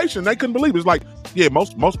conversation. They couldn't believe it. It's like, yeah,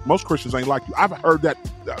 most Christians ain't like you. I've heard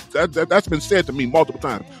that's been said to me multiple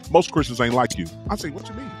times. Most Christians ain't like you. I say, what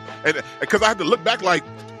you mean? And because I had to look back, like,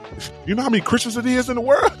 you know how many Christians it is in the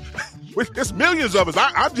world? There's millions of us.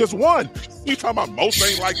 I'm just one. You talking about most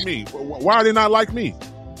ain't like me? Why are they not like me?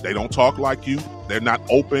 They don't talk like you. They're not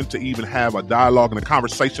open to even have a dialogue and a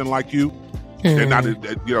conversation like you. They're not,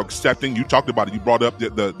 accepting. You talked about it. You brought up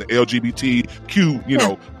the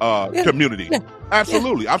LGBTQ, community. Yeah.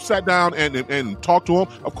 Absolutely. Yeah. I've sat down and talked to them.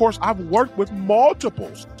 Of course, I've worked with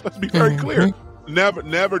multiples. Let's be very clear.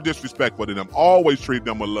 Never disrespectful to them. Always treat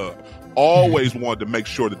them with love. Always wanted to make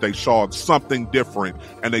sure that they saw something different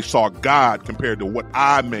and they saw God compared to what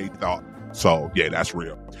I may thought So, yeah, that's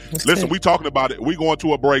real. That's Listen, good. we talking about it. We going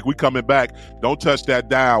to a break. We coming back. Don't touch that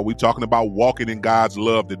dial. We talking about walking in God's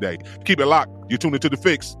love today. Keep it locked. You're tuned into The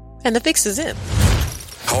Fix. And the fix is in.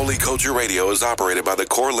 Holy Culture Radio is operated by the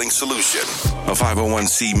Core Link Solution, a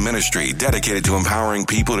 501c ministry dedicated to empowering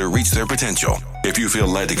people to reach their potential. If you feel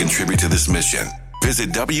led to contribute to this mission,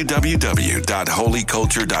 visit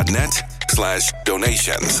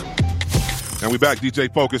www.holyculture.net/donations. And we back.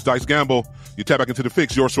 DJ Focus, Dice Gamble. You tap back into The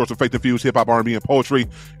Fix, your source of faith-infused hip-hop, R&B, and poetry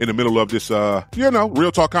in the middle of this,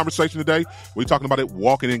 real talk conversation today. We're talking about it,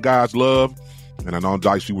 walking in God's love. And I know,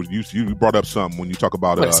 Dice, you brought up something when you talk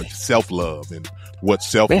about self-love and what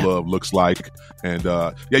self-love looks like. And,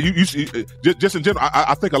 you just in general,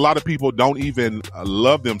 I think a lot of people don't even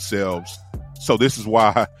love themselves. So this is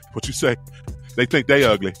why, what you say, they think they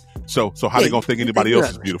ugly. So how they gonna think anybody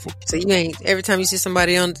else is beautiful? So you ain't, every time you see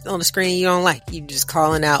somebody on the screen you don't like, you just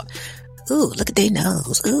calling out, ooh, look at their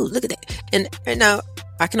nose. Ooh, look at that. And now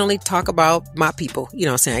I can only talk about my people. You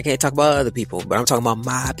know what I'm saying? I can't talk about other people, but I'm talking about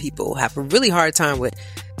my people. I have a really hard time with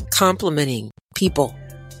complimenting people.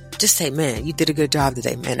 Just say, man, you did a good job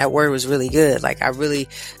today, man. That word was really good. Like,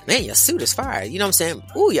 man, your suit is fire. You know what I'm saying?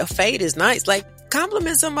 Ooh, your fade is nice. Like,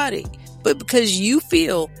 compliment somebody. But because you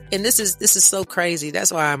feel, and this is so crazy.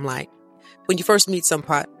 That's why I'm like, when you first meet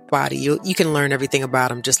somebody, you can learn everything about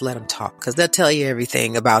them. Just let them talk, because they'll tell you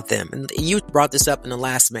everything about them. And you brought this up in the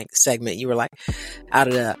last segment. You were like, out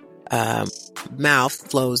of the mouth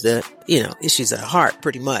flows the, issues of the heart,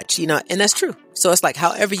 pretty much, and that's true. So it's like,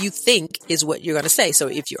 however you think is what you're going to say. So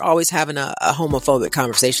if you're always having a homophobic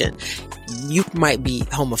conversation, you might be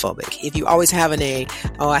homophobic. If you always having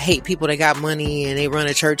I hate people that got money and they run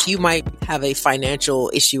a church, you might have a financial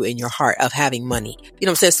issue in your heart of having money. You know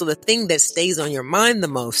what I'm saying? So the thing that stays on your mind the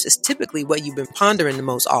most is typically what you've been pondering the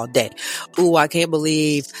most all day. Ooh, I can't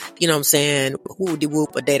believe, you know what I'm saying,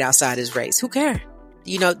 whoop a date outside his race. Who cares?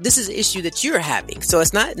 This is an issue that you're having. So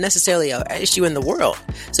it's not necessarily an issue in the world.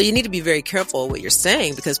 So you need to be very careful what you're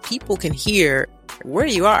saying, because people can hear where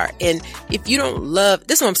you are. And if you don't love,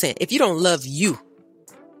 this is what I'm saying, if you don't love you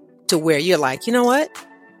to where you're like, you know what?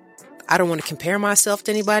 I don't want to compare myself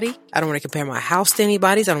to anybody. I don't want to compare my house to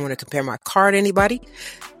anybody's. I don't want to compare my car to anybody.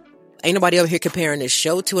 Ain't nobody over here comparing this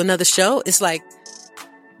show to another show. It's like,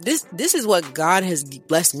 this is what God has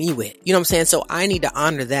blessed me with. You know what I'm saying? So I need to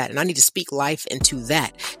honor that, and I need to speak life into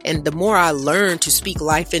that. And the more I learn to speak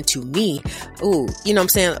life into me, ooh, you know what I'm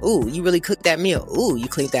saying? Ooh, you really cooked that meal. Ooh, you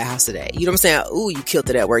cleaned that house today. You know what I'm saying? Ooh, you killed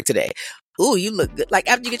it at work today. Ooh, you look good. Like,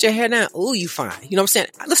 after you get your hair done, ooh, you fine. You know what I'm saying?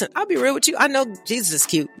 Listen, I'll be real with you. I know Jesus is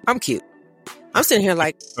cute. I'm cute. I'm sitting here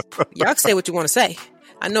like, y'all can say what you want to say.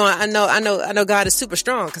 I know God is super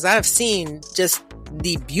strong, because I've seen just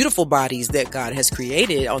the beautiful bodies that God has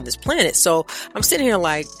created on this planet. So I'm sitting here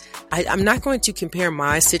like, I'm not going to compare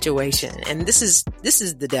my situation. And this is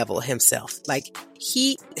the devil himself. Like,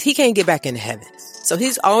 he can't get back into heaven. So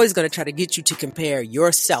he's always going to try to get you to compare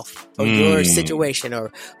yourself or your situation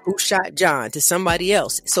or who shot John to somebody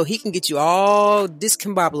else. So he can get you all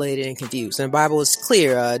discombobulated and confused. And the Bible is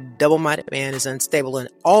clear. A double-minded man is unstable in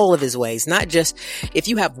all of his ways. Not just if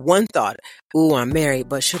you have one thought, ooh, I'm married,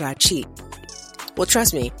 but should I cheat? Well,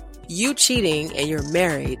 trust me, you cheating and you're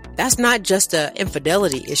married, that's not just an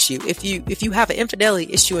infidelity issue. If you have an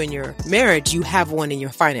infidelity issue in your marriage, you have one in your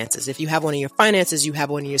finances. If you have one in your finances, you have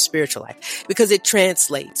one in your spiritual life, because it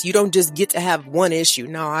translates. You don't just get to have one issue.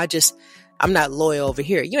 No, I'm not loyal over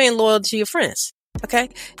here. You ain't loyal to your friends. Okay.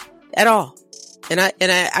 At all. And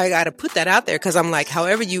I got to put that out there, because I'm like,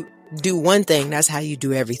 however you do one thing, that's how you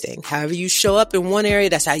do everything. However you show up in one area,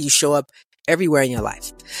 that's how you show up everywhere in your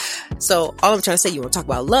life. So all I'm trying to say, you want to talk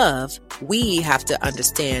about love, we have to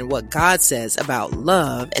understand what God says about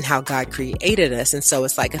love and how God created us. And so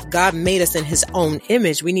it's like, if God made us in his own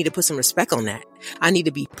image, we need to put some respect on that. I need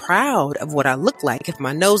to be proud of what I look like. If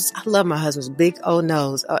my nose, I love my husband's big old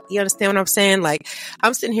nose. You understand what I'm saying? Like,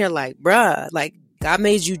 I'm sitting here like, bruh, like, God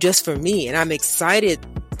made you just for me. And I'm excited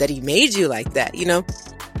that he made you like that,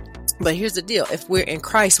 But here's the deal. If we're in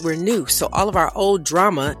Christ, we're new. So all of our old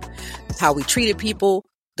drama, how we treated people,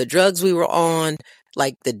 the drugs we were on,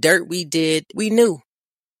 like the dirt we did, we knew.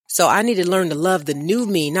 So I need to learn to love the new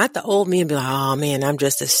me, not the old me, and be like, oh man, I'm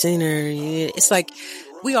just a sinner. It's like,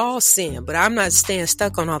 we all sin, but I'm not staying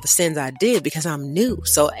stuck on all the sins I did, because I'm new.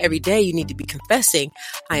 So every day you need to be confessing,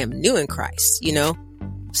 I am new in Christ,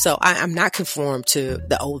 So I'm not conformed to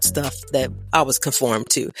the old stuff that I was conformed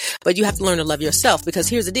to. But you have to learn to love yourself, because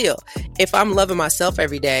here's the deal. If I'm loving myself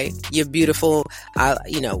every day, you're beautiful,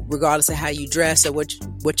 regardless of how you dress or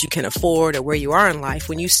what you can afford or where you are in life,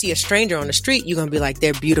 when you see a stranger on the street, you're going to be like,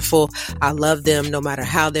 they're beautiful. I love them no matter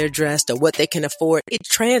how they're dressed or what they can afford. It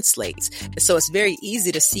translates. So it's very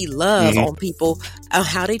easy to see love on people, on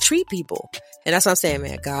how they treat people. And that's what I'm saying,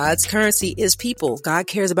 man. God's currency is people. God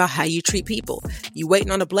cares about how you treat people. You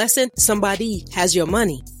waiting on a blessing? Somebody has your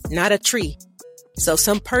money, not a tree. So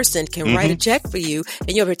some person can write a check for you,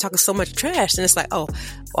 and you're over here talking so much trash. And it's like, oh,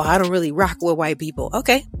 well, I don't really rock with white people.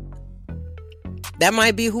 Okay. That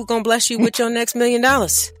might be who's going to bless you with your next $1 million.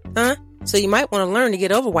 Huh? So you might want to learn to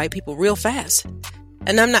get over white people real fast.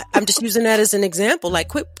 And I'm just using that as an example. Like,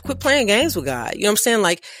 quit playing games with God. You know what I'm saying?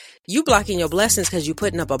 Like, you blocking your blessings because you're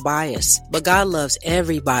putting up a bias, but God loves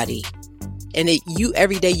everybody. And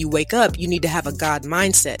every day you wake up, you need to have a God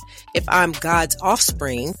mindset. If I'm God's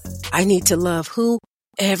offspring, I need to love who?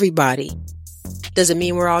 Everybody. Does it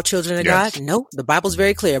mean we're all children of God? No, the Bible's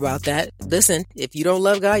very clear about that. Listen, if you don't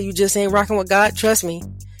love God, you just ain't rocking with God. Trust me.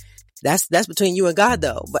 That's between you and God,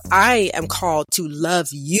 though. But I am called to love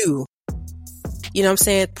you. You know what I'm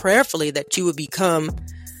saying? Prayerfully, that you would become,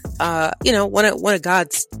 one of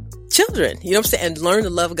God's children. You know what I'm saying? And learn to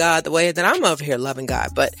love God the way that I'm over here loving God.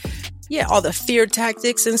 But yeah, all the fear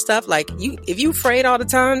tactics and stuff, like if you afraid all the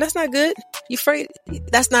time, that's not good. You afraid,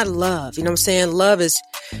 that's not love. You know what I'm saying? Love is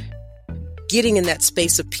getting in that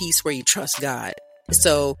space of peace where you trust God.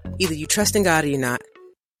 So either you trust in God or you're not.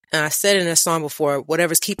 And I said in a song before,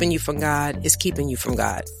 whatever's keeping you from God is keeping you from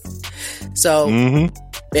God. So, and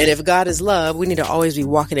if God is love, we need to always be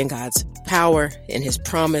walking in God's power, in his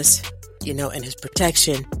promise, and his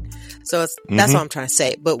protection. So that's all I'm trying to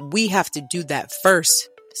say. But we have to do that first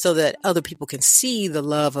so that other people can see the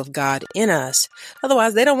love of God in us.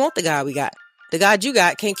 Otherwise, they don't want the God we got. The God you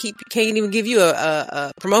got can't even give you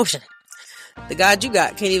a promotion. The God you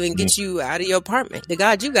got can't even get you out of your apartment. The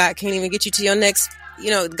God you got can't even get you to your next,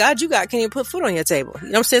 the God you got can't even put food on your table. You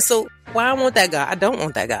know what I'm saying? So why I want that God? I don't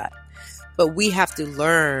want that God. But we have to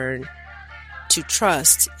learn to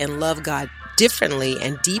trust and love God differently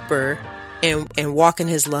and deeper, and walk in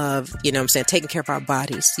his love, you know what I'm saying? Taking care of our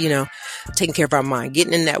bodies, taking care of our mind,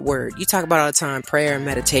 getting in that word. You talk about all the time, prayer and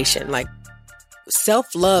meditation. Like,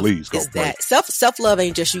 self-love is that. Self-love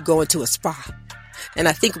ain't just you going to a spa. And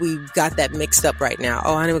I think we've got that mixed up right now.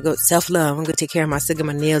 Oh, I never go self-love. I'm going to take care of myself, get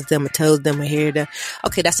my nails done, my toes done, my hair done.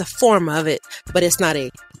 Okay, that's a form of it, but it's not a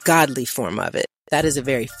godly form of it. That is a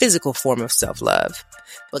very physical form of self-love.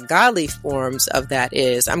 But godly forms of that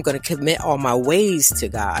is, I'm going to commit all my ways to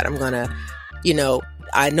God. I'm going to,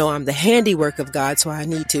 I know I'm the handiwork of God, so I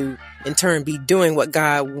need to, in turn, be doing what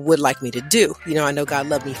God would like me to do. I know God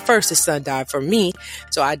loved me first. His son died for me.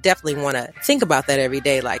 So I definitely want to think about that every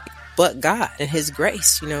day, like, but God and his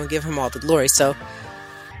grace, give him all the glory. So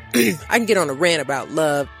I can get on a rant about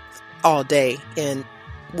love all day and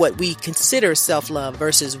what we consider self-love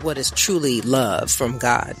versus what is truly love from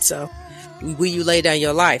God. So will you lay down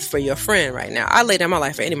your life for your friend right now? I lay down my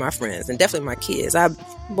life for any of my friends, and definitely my kids.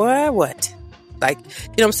 What? Like, you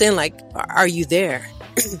know what I'm saying? Like, are you there?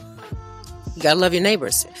 You gotta love your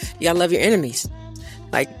neighbors. You gotta love your enemies.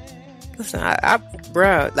 Like, listen,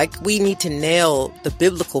 like, we need to nail the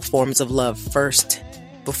biblical forms of love first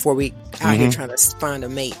before we out here trying to find a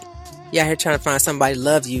mate. You out here trying to find somebody who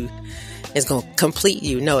loves you, is going to complete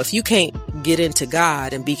you. No, if you can't get into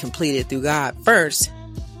God and be completed through God first,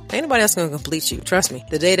 ain't nobody else going to complete you. Trust me.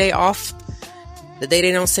 The day they off, the day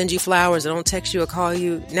they don't send you flowers, they don't text you or call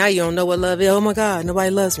you, now you don't know what love is. Oh my God, nobody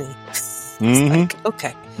loves me. Like,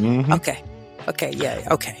 okay. Okay. Yeah.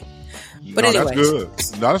 Okay. But anyway, that's good.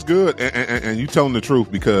 No, that's good. And you telling the truth,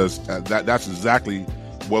 because that's exactly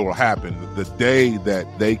what will happen. The day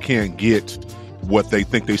that they can't get what they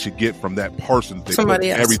think they should get from that person, they put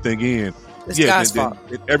everything in. It's God's fault.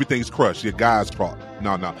 Everything's crushed. Yeah, God's fault.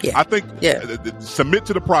 No. Yeah. I think submit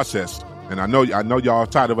to the process. And I know y'all are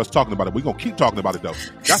tired of us talking about it. We're gonna keep talking about it though.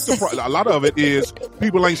 That's a lot of it is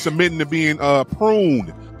people ain't submitting to being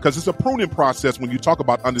pruned, because it's a pruning process when you talk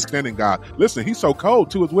about understanding God. Listen, he's so cold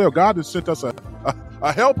too as well. God has sent us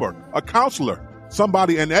a helper, a counselor,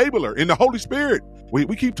 somebody, enabler in the Holy Spirit.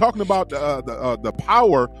 We keep talking about the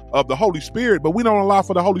power of the Holy Spirit, but we don't allow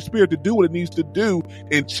for the Holy Spirit to do what it needs to do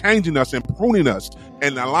in changing us and pruning us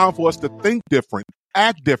and allowing for us to think different,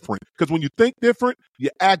 act different. Because when you think different, you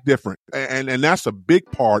act different. And that's a big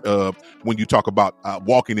part of when you talk about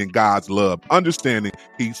walking in God's love, understanding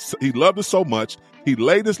he loved us so much. He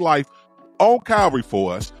laid his life on Calvary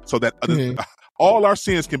for us so that all our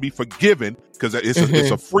sins can be forgiven, because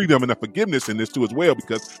it's a freedom and a forgiveness in this too as well,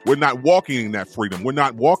 because we're not walking in that freedom. We're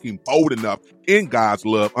not walking bold enough in God's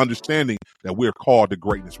love, understanding that we're called to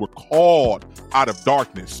greatness. We're called out of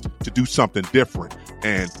darkness to do something different,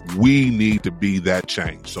 and we need to be that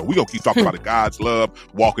change. So we're going to keep talking about God's love,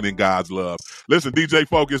 walking in God's love. Listen, DJ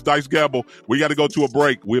Focus, Dice Gamble, we got to go to a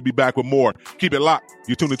break. We'll be back with more. Keep it locked.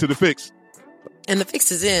 You're tuning to The Fix. And The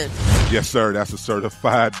Fix is in. Yes, sir. That's a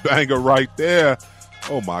certified banger right there.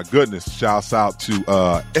 Oh, my goodness. Shouts out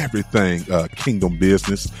to everything Kingdom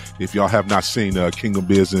Business. If y'all have not seen Kingdom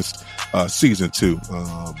Business Season 2,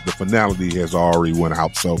 the finality has already went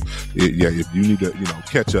out. So, if you need to,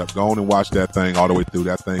 catch up, go on and watch that thing all the way through.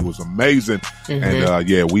 That thing was amazing.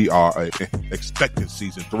 And, we are expecting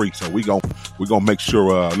Season 3. So, we're gonna make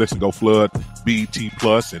sure, go flood BET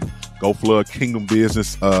Plus and go flood Kingdom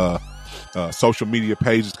Business social media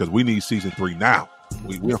pages, because we need Season 3 now.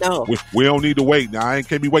 We don't need to wait. Now, I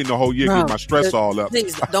can't be waiting the whole year, get my stress all up.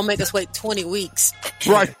 Please don't make us wait 20 weeks.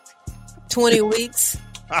 Right. 20 weeks.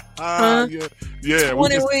 Yeah.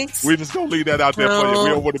 20 weeks. We just gonna leave that out there for you. We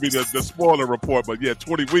don't want to be the spoiler report, but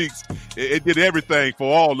 20 weeks. It did everything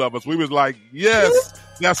for all of us. We was like, yes,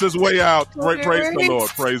 that's his way out. Praise the Lord.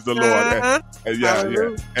 Praise the Lord.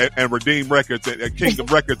 And Redeem Records and Kingdom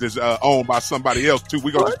Records is owned by somebody else too.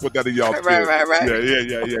 We gonna just put that in y'all. Right.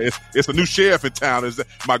 Yeah. It's a new sheriff in town. As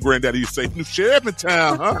my granddaddy used to say, new sheriff in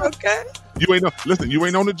town, huh? Okay. You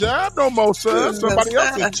ain't on the job no more, sir. Somebody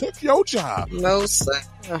else took your job. No, sir.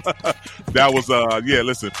 That was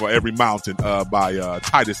for Every Mountain by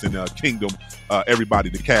Titus and Kingdom. Everybody,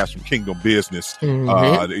 the cast from Kingdom Business.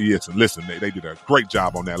 Listen, they did a great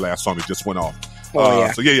job on that last song that just went off.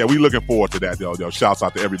 So we looking forward to that, yo. Shouts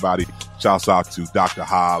out to everybody. Shouts out to Dr.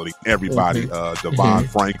 Holly, everybody, Devon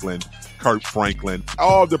Franklin, Kurt Franklin,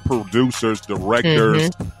 all the producers, directors,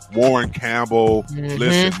 Warren Campbell,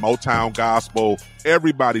 listen, Motown Gospel.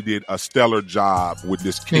 Everybody did a stellar job with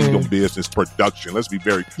this Kingdom Business production. Let's be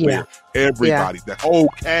very clear. Everybody, the whole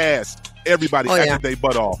cast, everybody acted their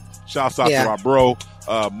butt off. Shouts out to our bro,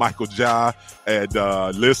 Michael Jai, and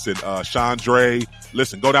Chandre.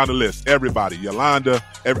 Listen, go down the list. Everybody, Yolanda.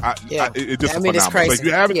 It's just phenomenal. So if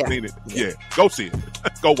you haven't seen it, go see it.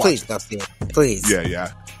 Go watch it. Please go see it. Please.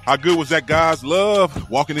 Yeah. How good was that God's love?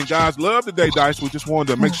 Walking in God's love today, Dice. We just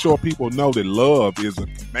wanted to make sure people know that love is a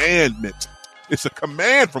commandment. It's a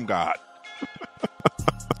command from God.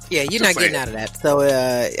 Yeah, you're not getting out of that. So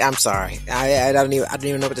I'm sorry. I don't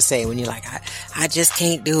even know what to say when you're like, I just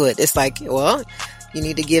can't do it. It's like, well, you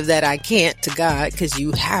need to give that I can't to God, because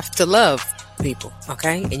you have to love people,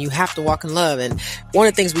 okay? And you have to walk in love. And one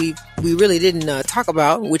of the things we really didn't talk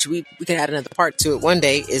about, which we could add another part to it one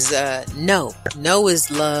day, is no. No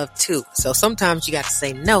is love too. So sometimes you got to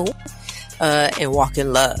say no and walk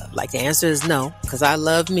in love. Like, the answer is no, because I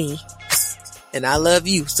love me. And I love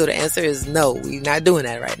you. So the answer is no. We're not doing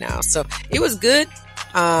that right now. So it was good.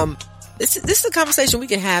 This is a conversation we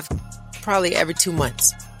can have probably every 2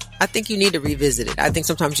 months. I think you need to revisit it. I think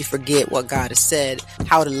sometimes you forget what God has said,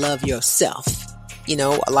 how to love yourself.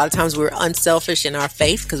 A lot of times we're unselfish in our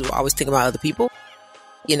faith because we're always thinking about other people,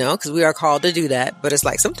 because we are called to do that. But it's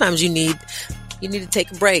like sometimes you need to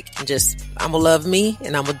take a break and just, I'm going to love me,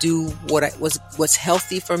 and I'm going to do what's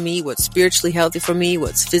healthy for me, what's spiritually healthy for me,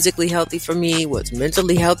 what's physically healthy for me, what's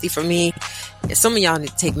mentally healthy for me. And some of y'all need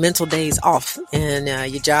to take mental days off, and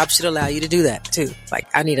your job should allow you to do that too. Like,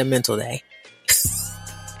 I need a mental day.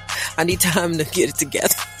 I need time to get it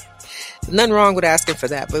together. Nothing wrong with asking for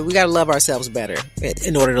that, but we got to love ourselves better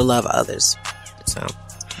in order to love others. So,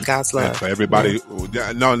 God's love. For everybody,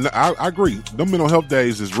 I agree. The mental health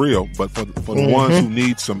days is real, but for the ones who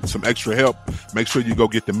need some extra help, make sure you go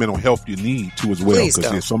get the mental health you need too as well.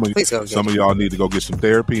 Because some of y'all need to go get some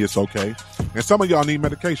therapy. It's okay, and some of y'all need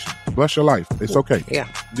medication. Bless your life. It's okay. Yeah.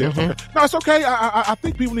 Okay. No, it's okay. I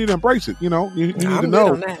think people need to embrace it. You need to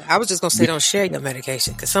know. I was just gonna say, don't share your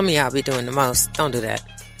medication, because some of y'all be doing the most. Don't do that.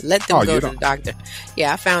 Let them go to the doctor.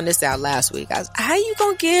 Yeah, I found this out last week. How you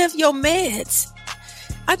gonna give your meds?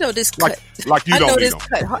 I know this cut. Like you don't need them.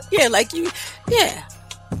 Cut. Yeah, like you. Yeah.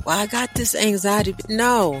 Well, I got this anxiety.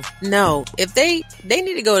 No. If they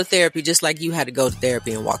need to go to therapy just like you had to go to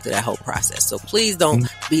therapy and walk through that whole process. So please don't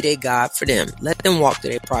be their God for them. Let them walk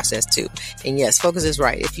through their process too. And yes, Focus is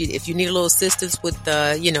right. If you need a little assistance with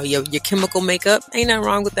your chemical makeup, ain't nothing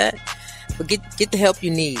wrong with that. But get the help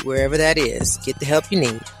you need wherever that is. Get the help you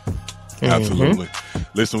need. Absolutely.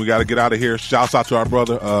 Listen, we got to get out of here. Shouts out to our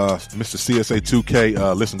brother, Mr. CSA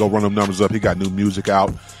 2K. Listen, go run them numbers up. He got new music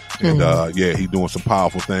out. And, he's doing some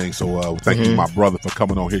powerful things. So, thank you to my brother for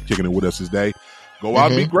coming on here, kicking it with us today. Go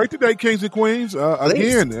out and be great today, kings and queens.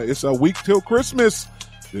 Again, it's a week till Christmas.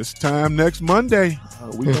 This time next Monday,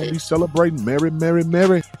 we're going to be celebrating Merry, Merry,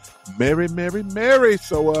 Merry. Merry, Merry, Merry.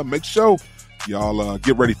 So make sure y'all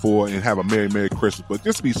get ready for and have a Merry, Merry Christmas. But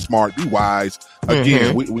just be smart, be wise.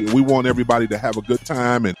 Again, we want everybody to have a good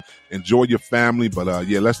time and enjoy your family. But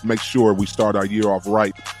let's make sure we start our year off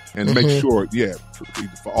right and make sure,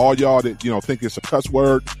 for all y'all that think it's a cuss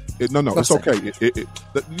word. No, it's okay. You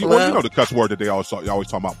know the cuss word that they always talk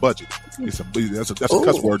about budget. That's a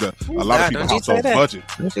cuss word that a lot of people household budget.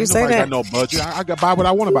 Nobody got no budget. I got buy what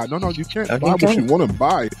I want to buy. No, you can't buy what you want to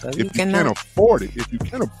buy if you can't afford it. If you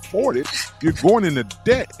can't afford it, you're going into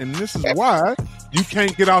debt, and this is why you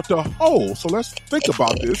can't get out the hole. So let's think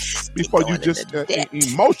about this before you just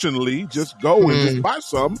emotionally just go and just buy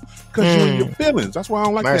something because you're in your feelings. That's why I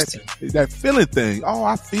don't like that feeling thing. Oh,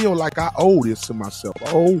 I feel like I owe this to myself.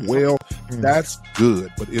 Oh, well, that's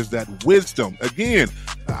good. But is that wisdom? Again,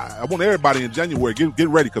 I want everybody in January, get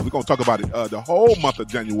ready because we're going to talk about it the whole month of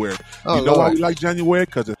January. You know why we like January?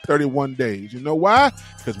 Because it's 31 days. You know why?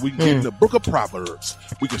 Because we get in the book of Proverbs.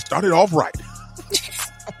 We can start it off right.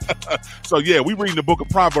 So we reading the book of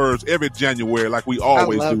Proverbs every January like we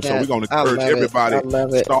always do. So we're going to encourage everybody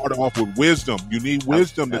to start off with wisdom. You need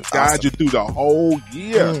wisdom to guide you through the whole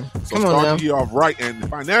year. So start the year off right. And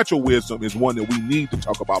financial wisdom is one that we need to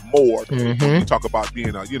talk about more. When we talk about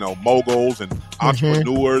being moguls and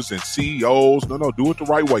entrepreneurs and CEOs. No, do it the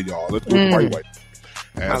right way, y'all. Let's do it the right way.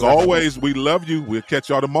 As always, we love you. We'll catch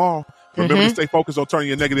y'all tomorrow. Remember to stay focused on turning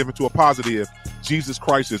your negative into a positive. Jesus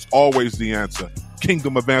Christ is always the answer.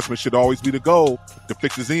 Kingdom advancement should always be the goal. The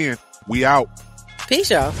fix is in. We out.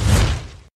 Peace, y'all.